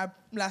 comme à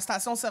la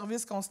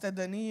station-service qu'on s'était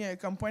donné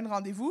comme point de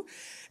rendez-vous.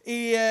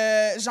 Et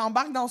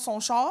j'embarque dans son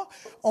char,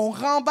 on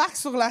rembarque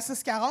sur la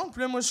 640,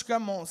 puis là, moi, je suis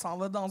comme, on s'en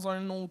va dans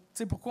un autre... Tu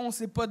sais, pourquoi on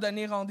s'est pas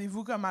donné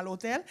rendez-vous comme à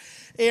l'hôtel?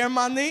 Et à un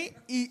moment donné,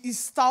 il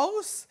se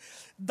tasse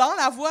dans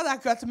la voie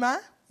d'accotement,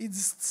 il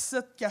dit, c'est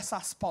ici que ça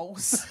se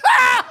passe.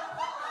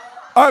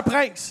 Un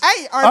prince!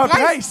 Hey, un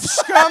prince! Je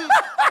suis comme...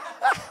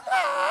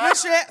 Là, je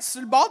suis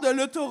sur le bord de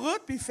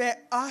l'autoroute, puis il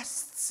fait, ah,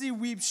 si,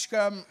 oui, puis je suis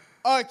comme...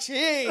 OK.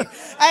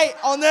 Hey,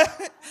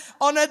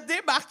 on a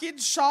débarqué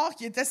du char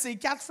qui était ces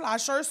 4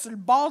 flashers sur le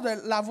bord de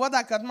la voie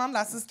d'accotement de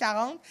la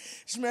 640.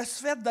 Je me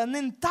suis fait donner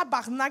une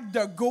tabarnak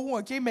de go,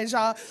 OK? Mais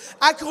genre,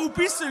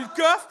 accroupi sur le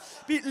coffre.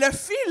 Puis le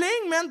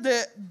feeling, man,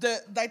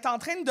 d'être en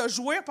train de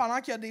jouer pendant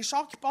qu'il y a des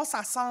chars qui passent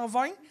à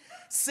 120,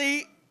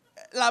 c'est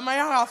la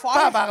meilleure affaire.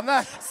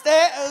 Tabarnak!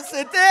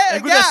 C'était. Un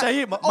goût Gars,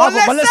 d'essayer. on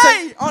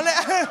l'essaye!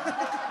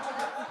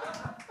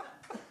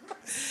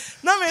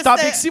 Non, mais Je suis en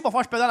c'était. Bixi pour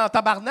faire je pédale en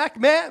tabarnak,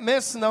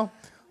 mais sinon.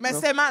 Mais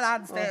c'était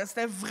malade.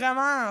 C'était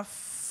vraiment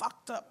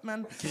fucked up,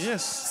 man.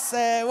 Chris.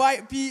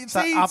 Ouais, puis tu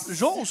sais.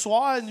 Jour,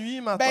 soir,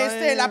 nuit, matin. Ben,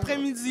 c'était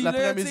l'après-midi, là.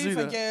 L'après-midi, Tu sais,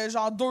 là. fait que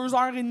genre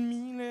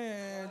 2h30,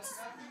 là.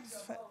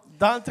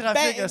 Dans le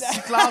trafic, Ben,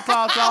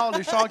 clair,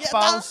 les chars qui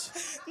passent.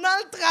 Dans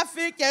le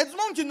trafic, il y avait du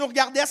monde qui nous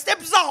regardait. C'était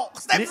bizarre!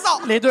 C'était bizarre!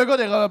 Les deux gars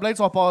des rollerblades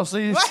sont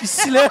passés. Ils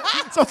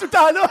sont tout le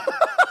temps là.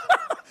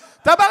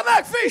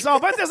 Tabarnak, fille, ça va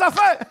bien tes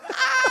affaires.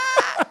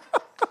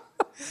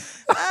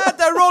 Ah,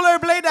 the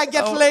rollerblade à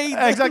Get Laid.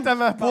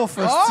 Exactement, pouf.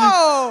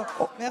 Oh!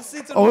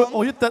 Merci tout le monde.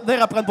 Au lieu de te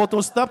tenir après une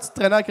poteau stop, tu te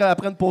traînais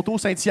après une poteau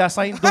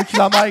Saint-Hyacinthe, 2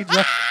 km.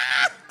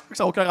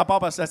 Ça n'a aucun rapport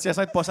parce que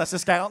Saint-Hyacinthe passe à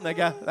 6,40, mais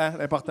gars,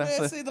 l'important.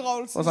 C'est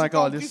drôle. On J'ai s'en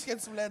compris calisse. ce que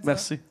tu voulais dire.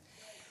 Merci.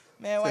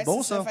 Mais ouais, C'est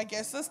beau, c'est ça. Fait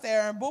que ça, c'était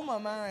un beau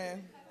moment.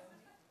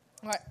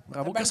 Ouais.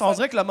 Bravo. Belle Chris, on fun.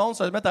 dirait que le monde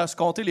se met à se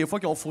compter les fois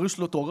qu'ils ont fourru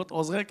sur l'autoroute.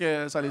 On dirait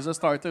que ça les a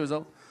startés, eux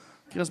autres.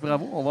 Chris,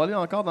 bravo. On va aller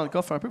encore dans le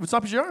coffre un peu. Veux-tu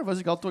en piger un?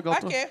 Vas-y, garde-toi.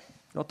 OK.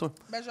 Garde-toi.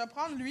 Ben, je vais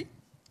prendre lui.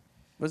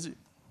 Vas-y.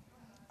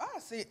 Ah,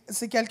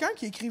 c'est quelqu'un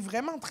qui écrit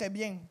vraiment très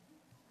bien.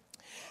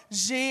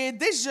 J'ai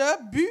déjà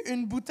bu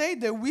une bouteille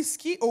de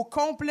whisky au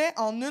complet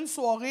en une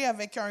soirée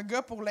avec un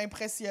gars pour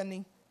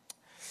l'impressionner.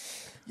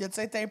 Y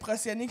a-tu été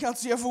impressionné quand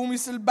tu y as vomi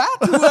sur le bat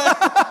ou...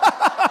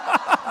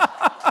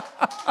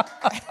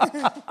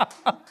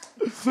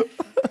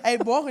 Hey,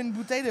 boire une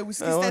bouteille de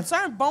whisky. Ah ouais.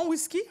 C'était-tu un bon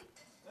whisky?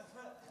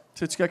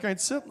 C'est-tu quelqu'un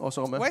d'ici? On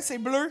sûrement. Ouais, c'est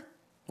bleu.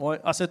 Ouais.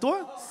 Ah, c'est toi?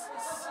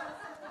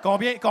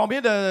 Combien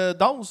de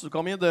doses?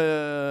 Combien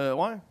de...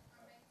 Ouais.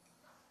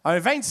 Un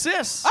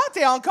 26? Ah,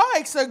 t'es encore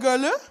avec ce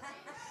gars-là?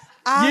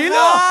 Il est là!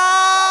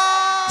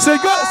 Arrête!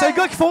 C'est le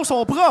gars qui faut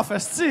son prof,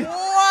 esti.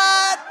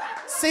 What?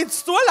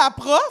 C'est-tu toi la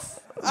prof?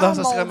 Non, Ah, ça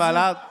mon serait Dieu.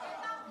 malade.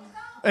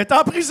 Elle est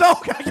en prison!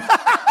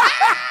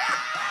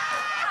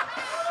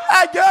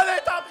 La gueule, elle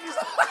est en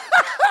prison!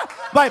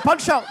 Ben, pas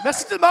de chance.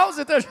 Merci tout le monde,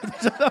 c'était...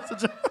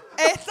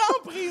 Elle est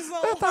en prison.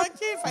 OK.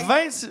 Fait que-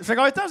 26. Fait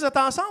combien de temps vous êtes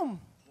ensemble?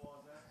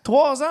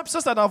 3 ans. Puis ça,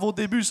 c'était dans vos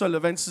débuts, ça, le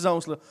 26 ans,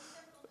 là.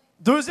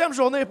 Deuxième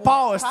journée,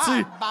 part, esti.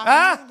 Hein?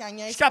 tabarnak,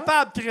 gagné Je suis ça.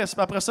 capable, Chris. Puis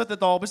après ça, t'es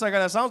tombé sans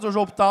connaissance. 2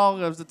 jours plus tard,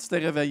 tu t'es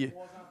réveillé.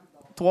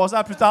 3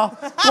 ans plus tard.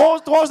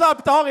 3 ans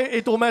plus tard, et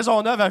est aux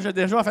Maisonneuves, elle jette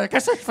déjà. Elle fait,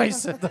 qu'est-ce que je fais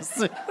ici,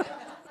 esti?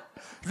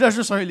 Je voulais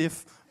juste un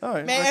lift. Ah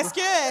ouais, Mais d'accord.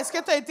 est-ce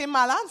que t'as été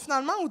malade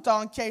finalement ou t'as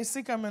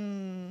encaissé comme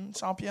une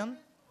championne?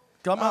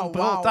 Comment Oh, me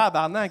prend wow.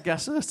 tabarnak, gars,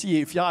 ça, s'il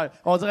est fier.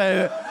 On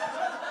dirait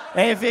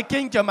un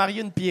viking qui a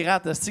marié une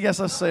pirate. Esti, gars,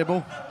 ça, c'est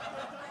beau.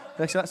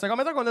 Fait que c'est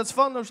combien de temps qu'on a du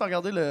fun, là? Je vais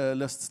regarder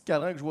le petit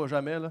cadran que je vois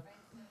jamais, là.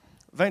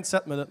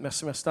 27 minutes,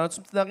 merci. T'en as-tu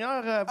une petite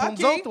dernière pour OK.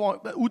 nous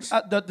autres? Ou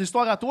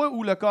d'histoire à toi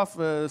ou le coffre?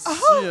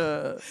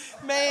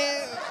 Mais.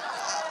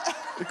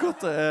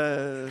 Écoute,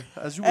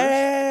 as you wish.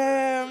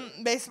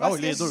 Ben, c'est parce oui,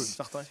 que les deux,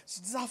 certains.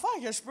 j'ai des affaires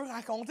que je peux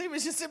raconter, mais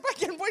je sais pas à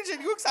quel point j'ai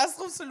le goût que ça se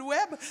trouve sur le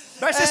web.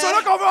 Ben, c'est ça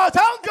là qu'on veut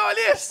entendre,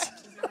 Gaulis!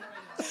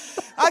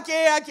 OK,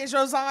 je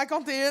vais vous en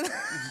raconter une.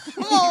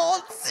 Mon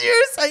Dieu,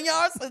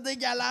 Seigneur, c'est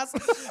dégueulasse.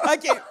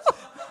 OK.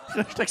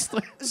 Je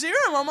t'extrais. J'ai eu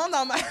un moment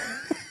dans ma... OK,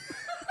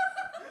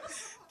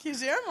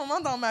 j'ai eu un moment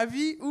dans ma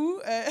vie où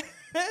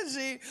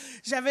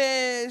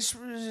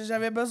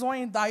j'avais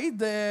besoin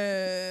d'aide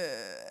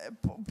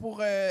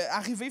pour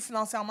arriver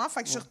financièrement.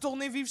 Fait que je suis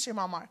retournée vivre chez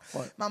ma mère.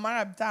 Ouais. Ma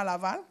mère habitait à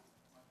Laval.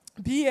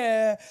 Puis...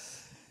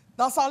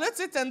 dans ce temps-là, tu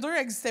sais, Tinder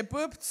n'existait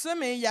pas, pis tout ça,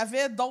 mais il y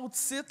avait d'autres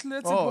sites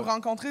là, tu sais, Oh, pour ouais.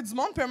 rencontrer du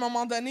monde. Puis à un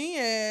moment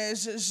donné,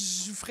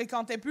 je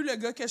fréquentais plus le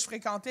gars que je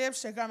fréquentais. Puis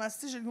j'étais comme,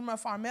 asti, j'ai le goût de me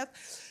faire mettre.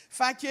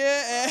 Fait que,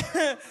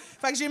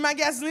 fait que j'ai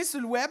magasiné sur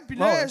le web. Puis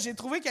là, Ouais. j'ai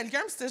trouvé quelqu'un,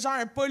 puis c'était genre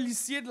un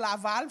policier de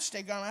Laval. Puis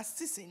j'étais comme,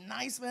 asti, c'est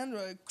nice, man, je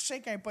vais coucher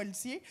avec un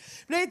policier.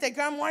 Puis là, il était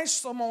comme, ouais, je suis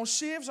sur mon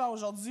chiffre, genre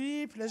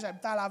aujourd'hui. Puis là,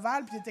 j'habitais à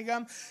Laval. Puis il était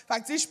comme,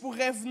 fait que, tu sais, je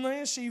pourrais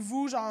venir chez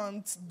vous, genre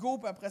une petite go,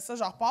 puis après ça,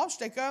 je repars. Puis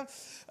j'étais comme,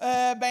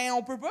 ben,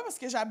 on peut pas parce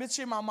que j'habite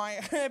chez ma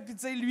mère. Puis,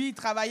 tu sais, lui, il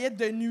travaillait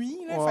de nuit.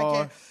 Là, Ouais, fait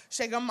ouais. que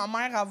j'étais comme, ma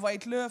mère, elle va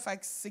être là. Fait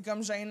que c'est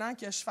comme gênant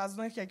que je fasse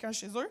venir quelqu'un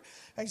chez eux.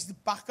 Fait que je dis,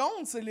 par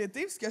contre, c'est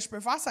l'été, ce que je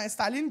peux faire, c'est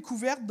installer une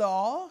couverte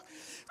dehors.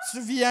 Tu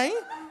viens,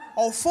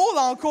 on foule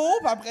en cours,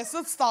 puis après ça,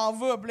 tu t'en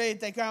vas. Puis là, il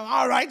était comme,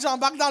 all right,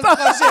 j'embarque dans le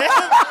projet.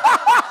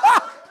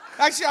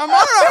 Fait que je suis comme, all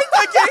right,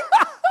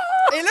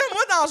 OK. Et là,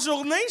 moi, dans la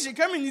journée, j'ai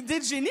comme une idée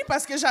de génie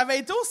parce que j'avais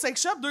été au sex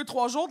shop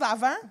 2-3 jours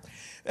d'avant.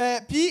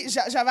 Puis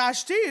j'avais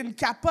acheté une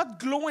capote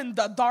glow in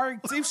the dark,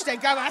 tu sais. Puis j'étais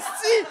comme,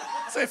 asti!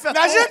 C'est fait.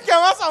 Imagine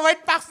comment ça va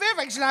être parfait.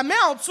 Fait que je la mets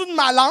en dessous de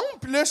ma lampe.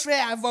 Puis là, je fais,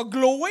 elle va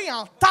glower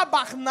en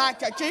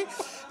tabarnak, OK?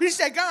 Puis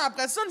j'étais comme,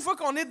 après ça, une fois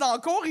qu'on est dans le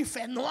cours, il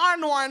fait noir,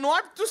 noir, noir.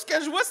 Puis tout ce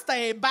que je vois,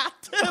 c'est un bat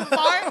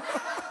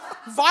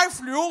vert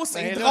fluo.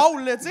 C'est Ben là,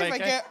 drôle, là, tu sais. ben Fait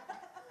quand- que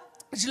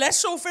je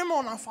laisse chauffer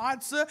mon affaire,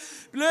 tout ça.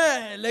 Puis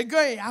là, le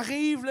gars, il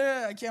arrive,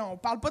 là. OK, on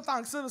parle pas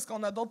tant que ça parce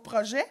qu'on a d'autres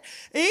projets.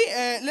 Et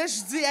là,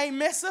 je dis, hey,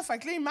 mets ça. Fait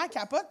que là, il met la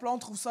capote. Puis là, on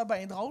trouve ça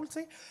bien drôle, tu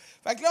sais.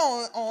 Fait que là,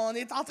 on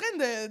est en train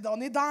de...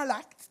 On est dans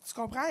l'acte, tu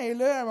comprends? Et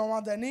là, à un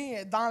moment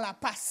donné, dans la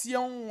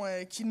passion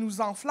qui nous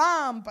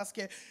enflamme, parce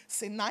que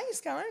c'est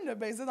nice quand même de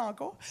baiser dans le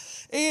cours.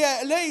 Et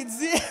là, il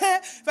dit...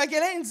 fait que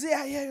là, il me dit,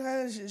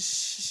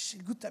 j'ai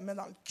le goût de te mettre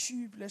dans le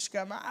cul. Puis là, je suis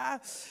comme,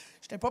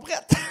 j'étais pas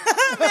prête.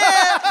 Mais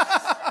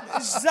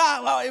je dis,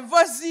 ouais,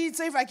 vas-y, tu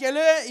sais. Fait que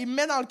là, il me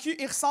met dans le cul,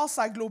 il ressort,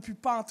 ça glow plus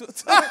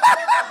pantoute.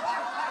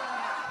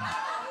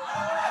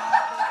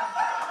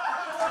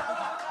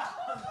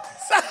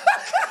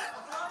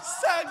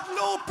 Ça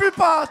glow plus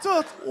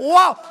pantoute!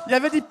 Wow! Il y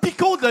avait des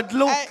picots de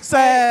glow. Hey,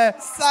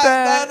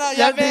 Il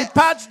y avait des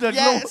patchs de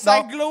glow.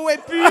 Ça glowait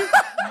plus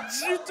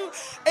du tout.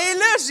 Et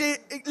là,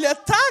 le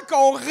temps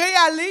qu'on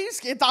réalise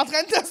ce qui est en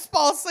train de se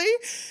passer,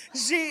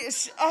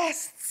 si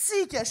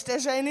que j'étais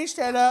gênée,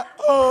 j'étais là.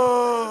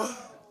 Oh!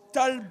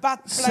 T'as le bat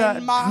plein de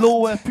marde. Ça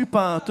glowait plus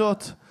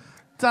pantoute.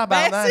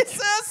 Tabarnak. Ben, c'est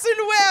ça, sur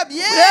le web.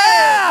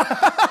 Yeah!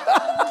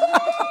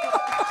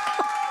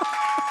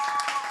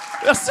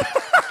 Merci.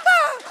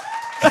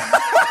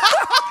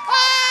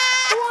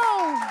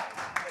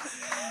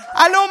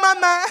 Allô,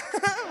 maman!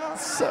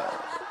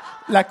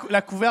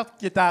 La couverte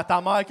qui était à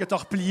ta mère, que t'as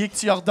repliée, que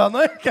tu lui as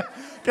redonnée,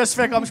 que tu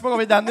fais comme je sais pas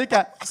combien d'années,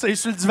 qu'elle c'est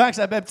sur le divan, que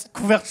ça avait une petite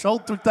couverte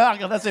chaude tout le temps en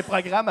regardant ses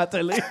programmes à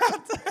télé.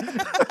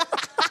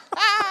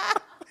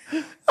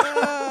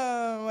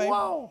 Ouais.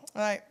 Wow!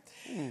 Ouais.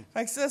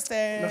 Fait que ça,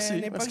 c'était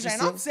une époque Merci,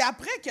 gênante. C'est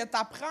après que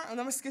t'apprends...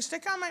 Non, mais c'est que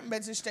j'étais quand même...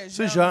 Ben, j'étais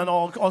jeune. C'est jeune,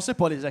 on sait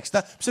pas les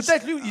accidents. Puis c'est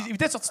peut-être lui, il est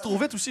peut-être sorti trop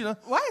vite aussi, là.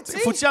 Ouais, tu sais.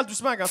 Faut que tu y ailles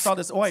doucement quand tu sors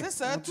de ça. Ouais. C'est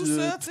ça, tout Tu-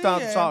 ça, Tout tu sais, en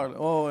douceur, là.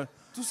 Ouais.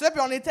 Tout ça, puis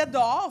on était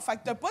dehors. Fait que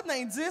t'as pas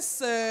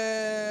d'indice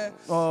Ouais.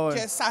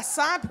 que ça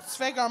sent, puis tu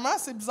fais comment?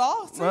 C'est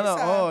bizarre, tu sais. Non,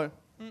 ça... ouais.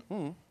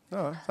 Ouais,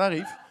 ça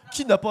arrive.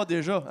 Qui n'a pas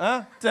déjà,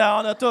 hein?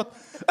 On a tout.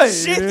 Hey!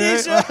 J'ai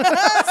déjà! S'il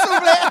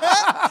vous plaît!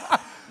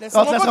 On te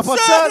Laissez-moi laissera pas pas tout tout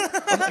seul!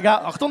 seul.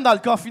 Regarde, on retourne dans le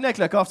coffre, finis avec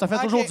le coffre. Ça fait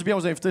Ok. toujours du bien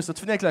aux invités. Ça, tu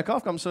finis avec le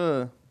coffre, comme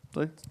ça. Tu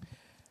sais.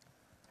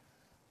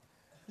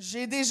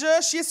 J'ai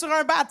déjà chié sur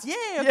un bat. Yeah,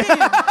 OK.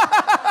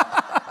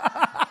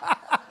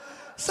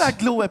 Ça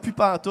glow à plus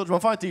pantoute. Je vais me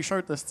faire un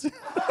T-shirt, hostie.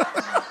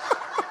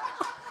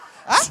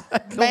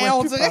 Ben,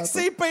 on dirait que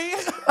c'est pire.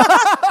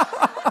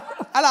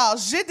 Alors,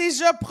 j'ai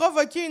déjà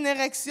provoqué une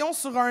érection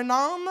sur un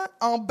âne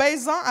en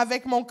baisant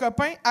avec mon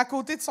copain à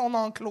côté de son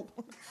enclos.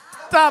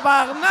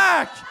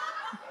 Tabarnak!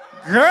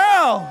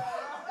 Girl!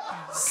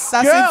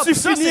 Ça Girl, s'est-tu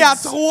ça, fini c'est à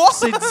dix- 3?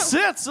 C'est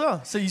 17, ça.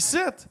 C'est ici.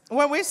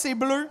 Oui, c'est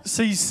bleu.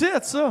 C'est ici,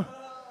 ça.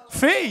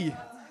 Fille!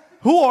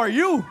 Who are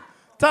you?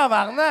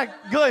 Tabarnak!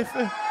 Gars, il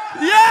fait...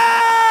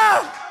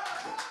 Yeah!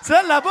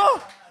 Celle là-bas?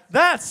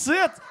 That's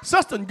it! Ça,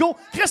 c'est une go.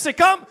 Chris, c'est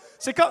comme...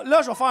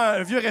 Là, je vais faire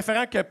un vieux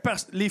référent que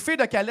les filles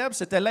de Caleb,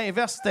 c'était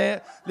l'inverse.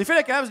 C'était les filles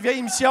de Caleb, c'est une vieille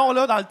émission,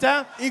 là, dans le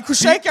temps. Ils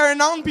couchaient avec un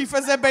âne puis ils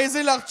faisaient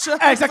baiser leur chat.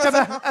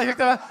 Exactement,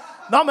 exactement.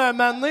 Non, mais un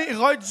moment donné,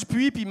 Roy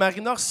Dupuis puis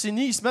Marina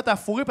Orsini, ils se mettent à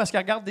fourrer parce qu'ils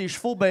regardent des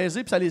chevaux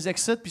baiser, puis ça les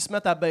excite, puis ils se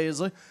mettent à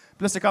baiser. Puis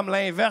là, c'est comme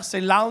l'inverse.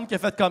 C'est l'âne qui a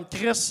fait comme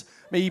Chris,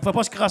 mais il peut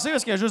pas se crosser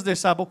parce qu'il y a juste des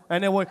sabots.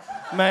 Anyway.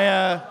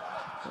 Mais,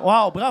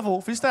 wow,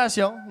 bravo.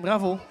 Félicitations.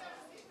 Bravo.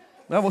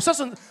 Bravo. Ça,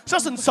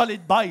 c'est une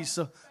solide baisse,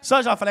 ça.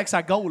 Ça, j'en fallait que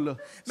ça gaule, là.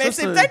 Mais Ça,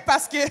 c'est peut-être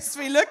parce que ce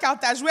fille-là, quand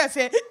t'as joué, elle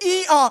fait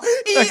I-A,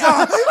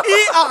 I-A,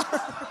 I-A.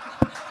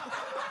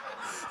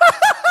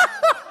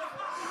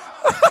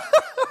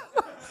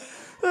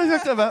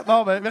 Exactement.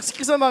 Bon, ben, merci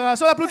Christine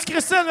Morançon. On applaudit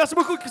Christine. Merci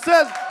beaucoup,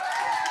 Christine.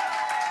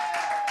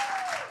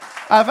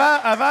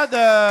 Avant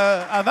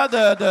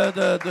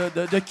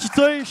de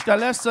quitter, je te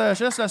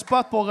laisse le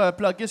spot pour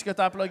plugger ce que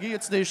tu as plugué. Y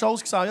a-t-il des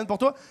choses qui s'en viennent pour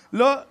toi?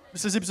 Là,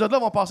 ces épisodes-là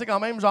vont passer quand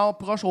même genre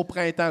proche au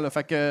printemps. Là.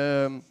 Fait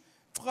que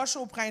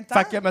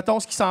mettons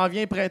ce qui s'en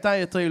vient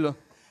printemps-été. Là.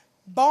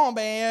 Bon,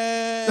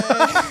 ben...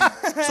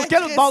 Sur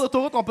quel autre bord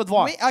d'autoroute on peut te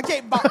voir? Oui,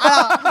 OK. Bon,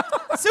 alors,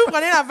 si vous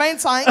prenez la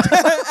 25...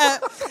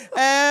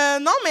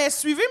 non, mais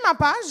suivez ma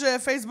page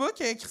Facebook,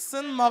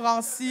 Christine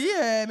Morancy.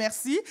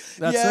 Merci.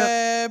 Il y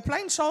a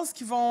plein de choses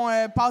qui vont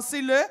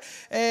passer là.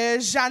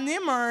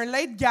 J'anime un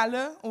late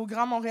gala au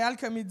Grand Montréal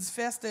Comedy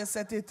Fest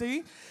cet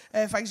été.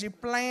 Fait que j'ai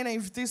plein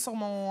d'invités sur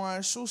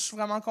mon show. Je suis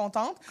vraiment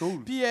contente.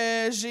 Cool. Puis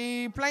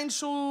j'ai plein de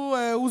shows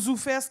au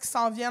ZooFest qui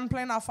s'en viennent,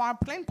 plein d'affaires,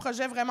 plein de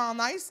projets vraiment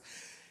nice.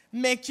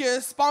 Mais que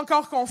c'est pas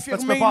encore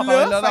confirmé pas en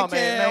parler là, non,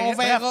 on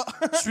verra.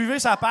 Suivez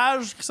sa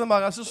page, Christine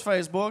Morancy sur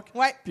Facebook.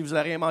 Ouais. Puis vous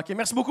n'allez rien manquer.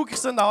 Merci beaucoup,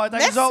 Christine, d'avoir été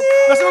avec Merci! nous autres.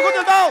 Merci beaucoup,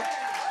 tout le monde!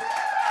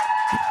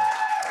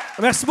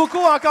 Merci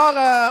beaucoup encore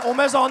aux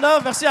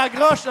Maisonneuve. Merci à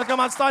Groche, notre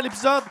commanditaire de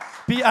l'épisode.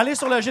 Puis allez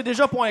sur le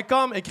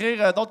gdja.com,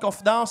 écrire d'autres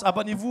confidences.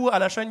 Abonnez-vous à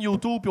la chaîne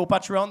YouTube et au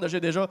Patreon de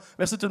GDja.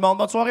 Merci tout le monde.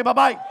 Bonne soirée.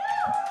 Bye-bye!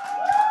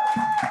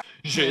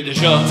 J'ai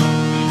déjà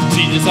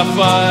dit des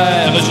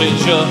affaires, j'ai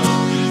déjà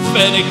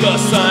fait des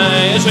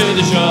cossins, j'ai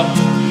déjà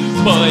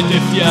pas été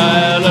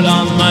fier le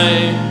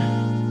lendemain.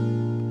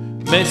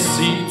 Mais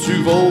si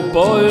tu vaux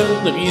pas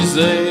une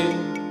risée,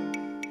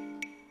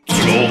 tu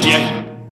vaux rien.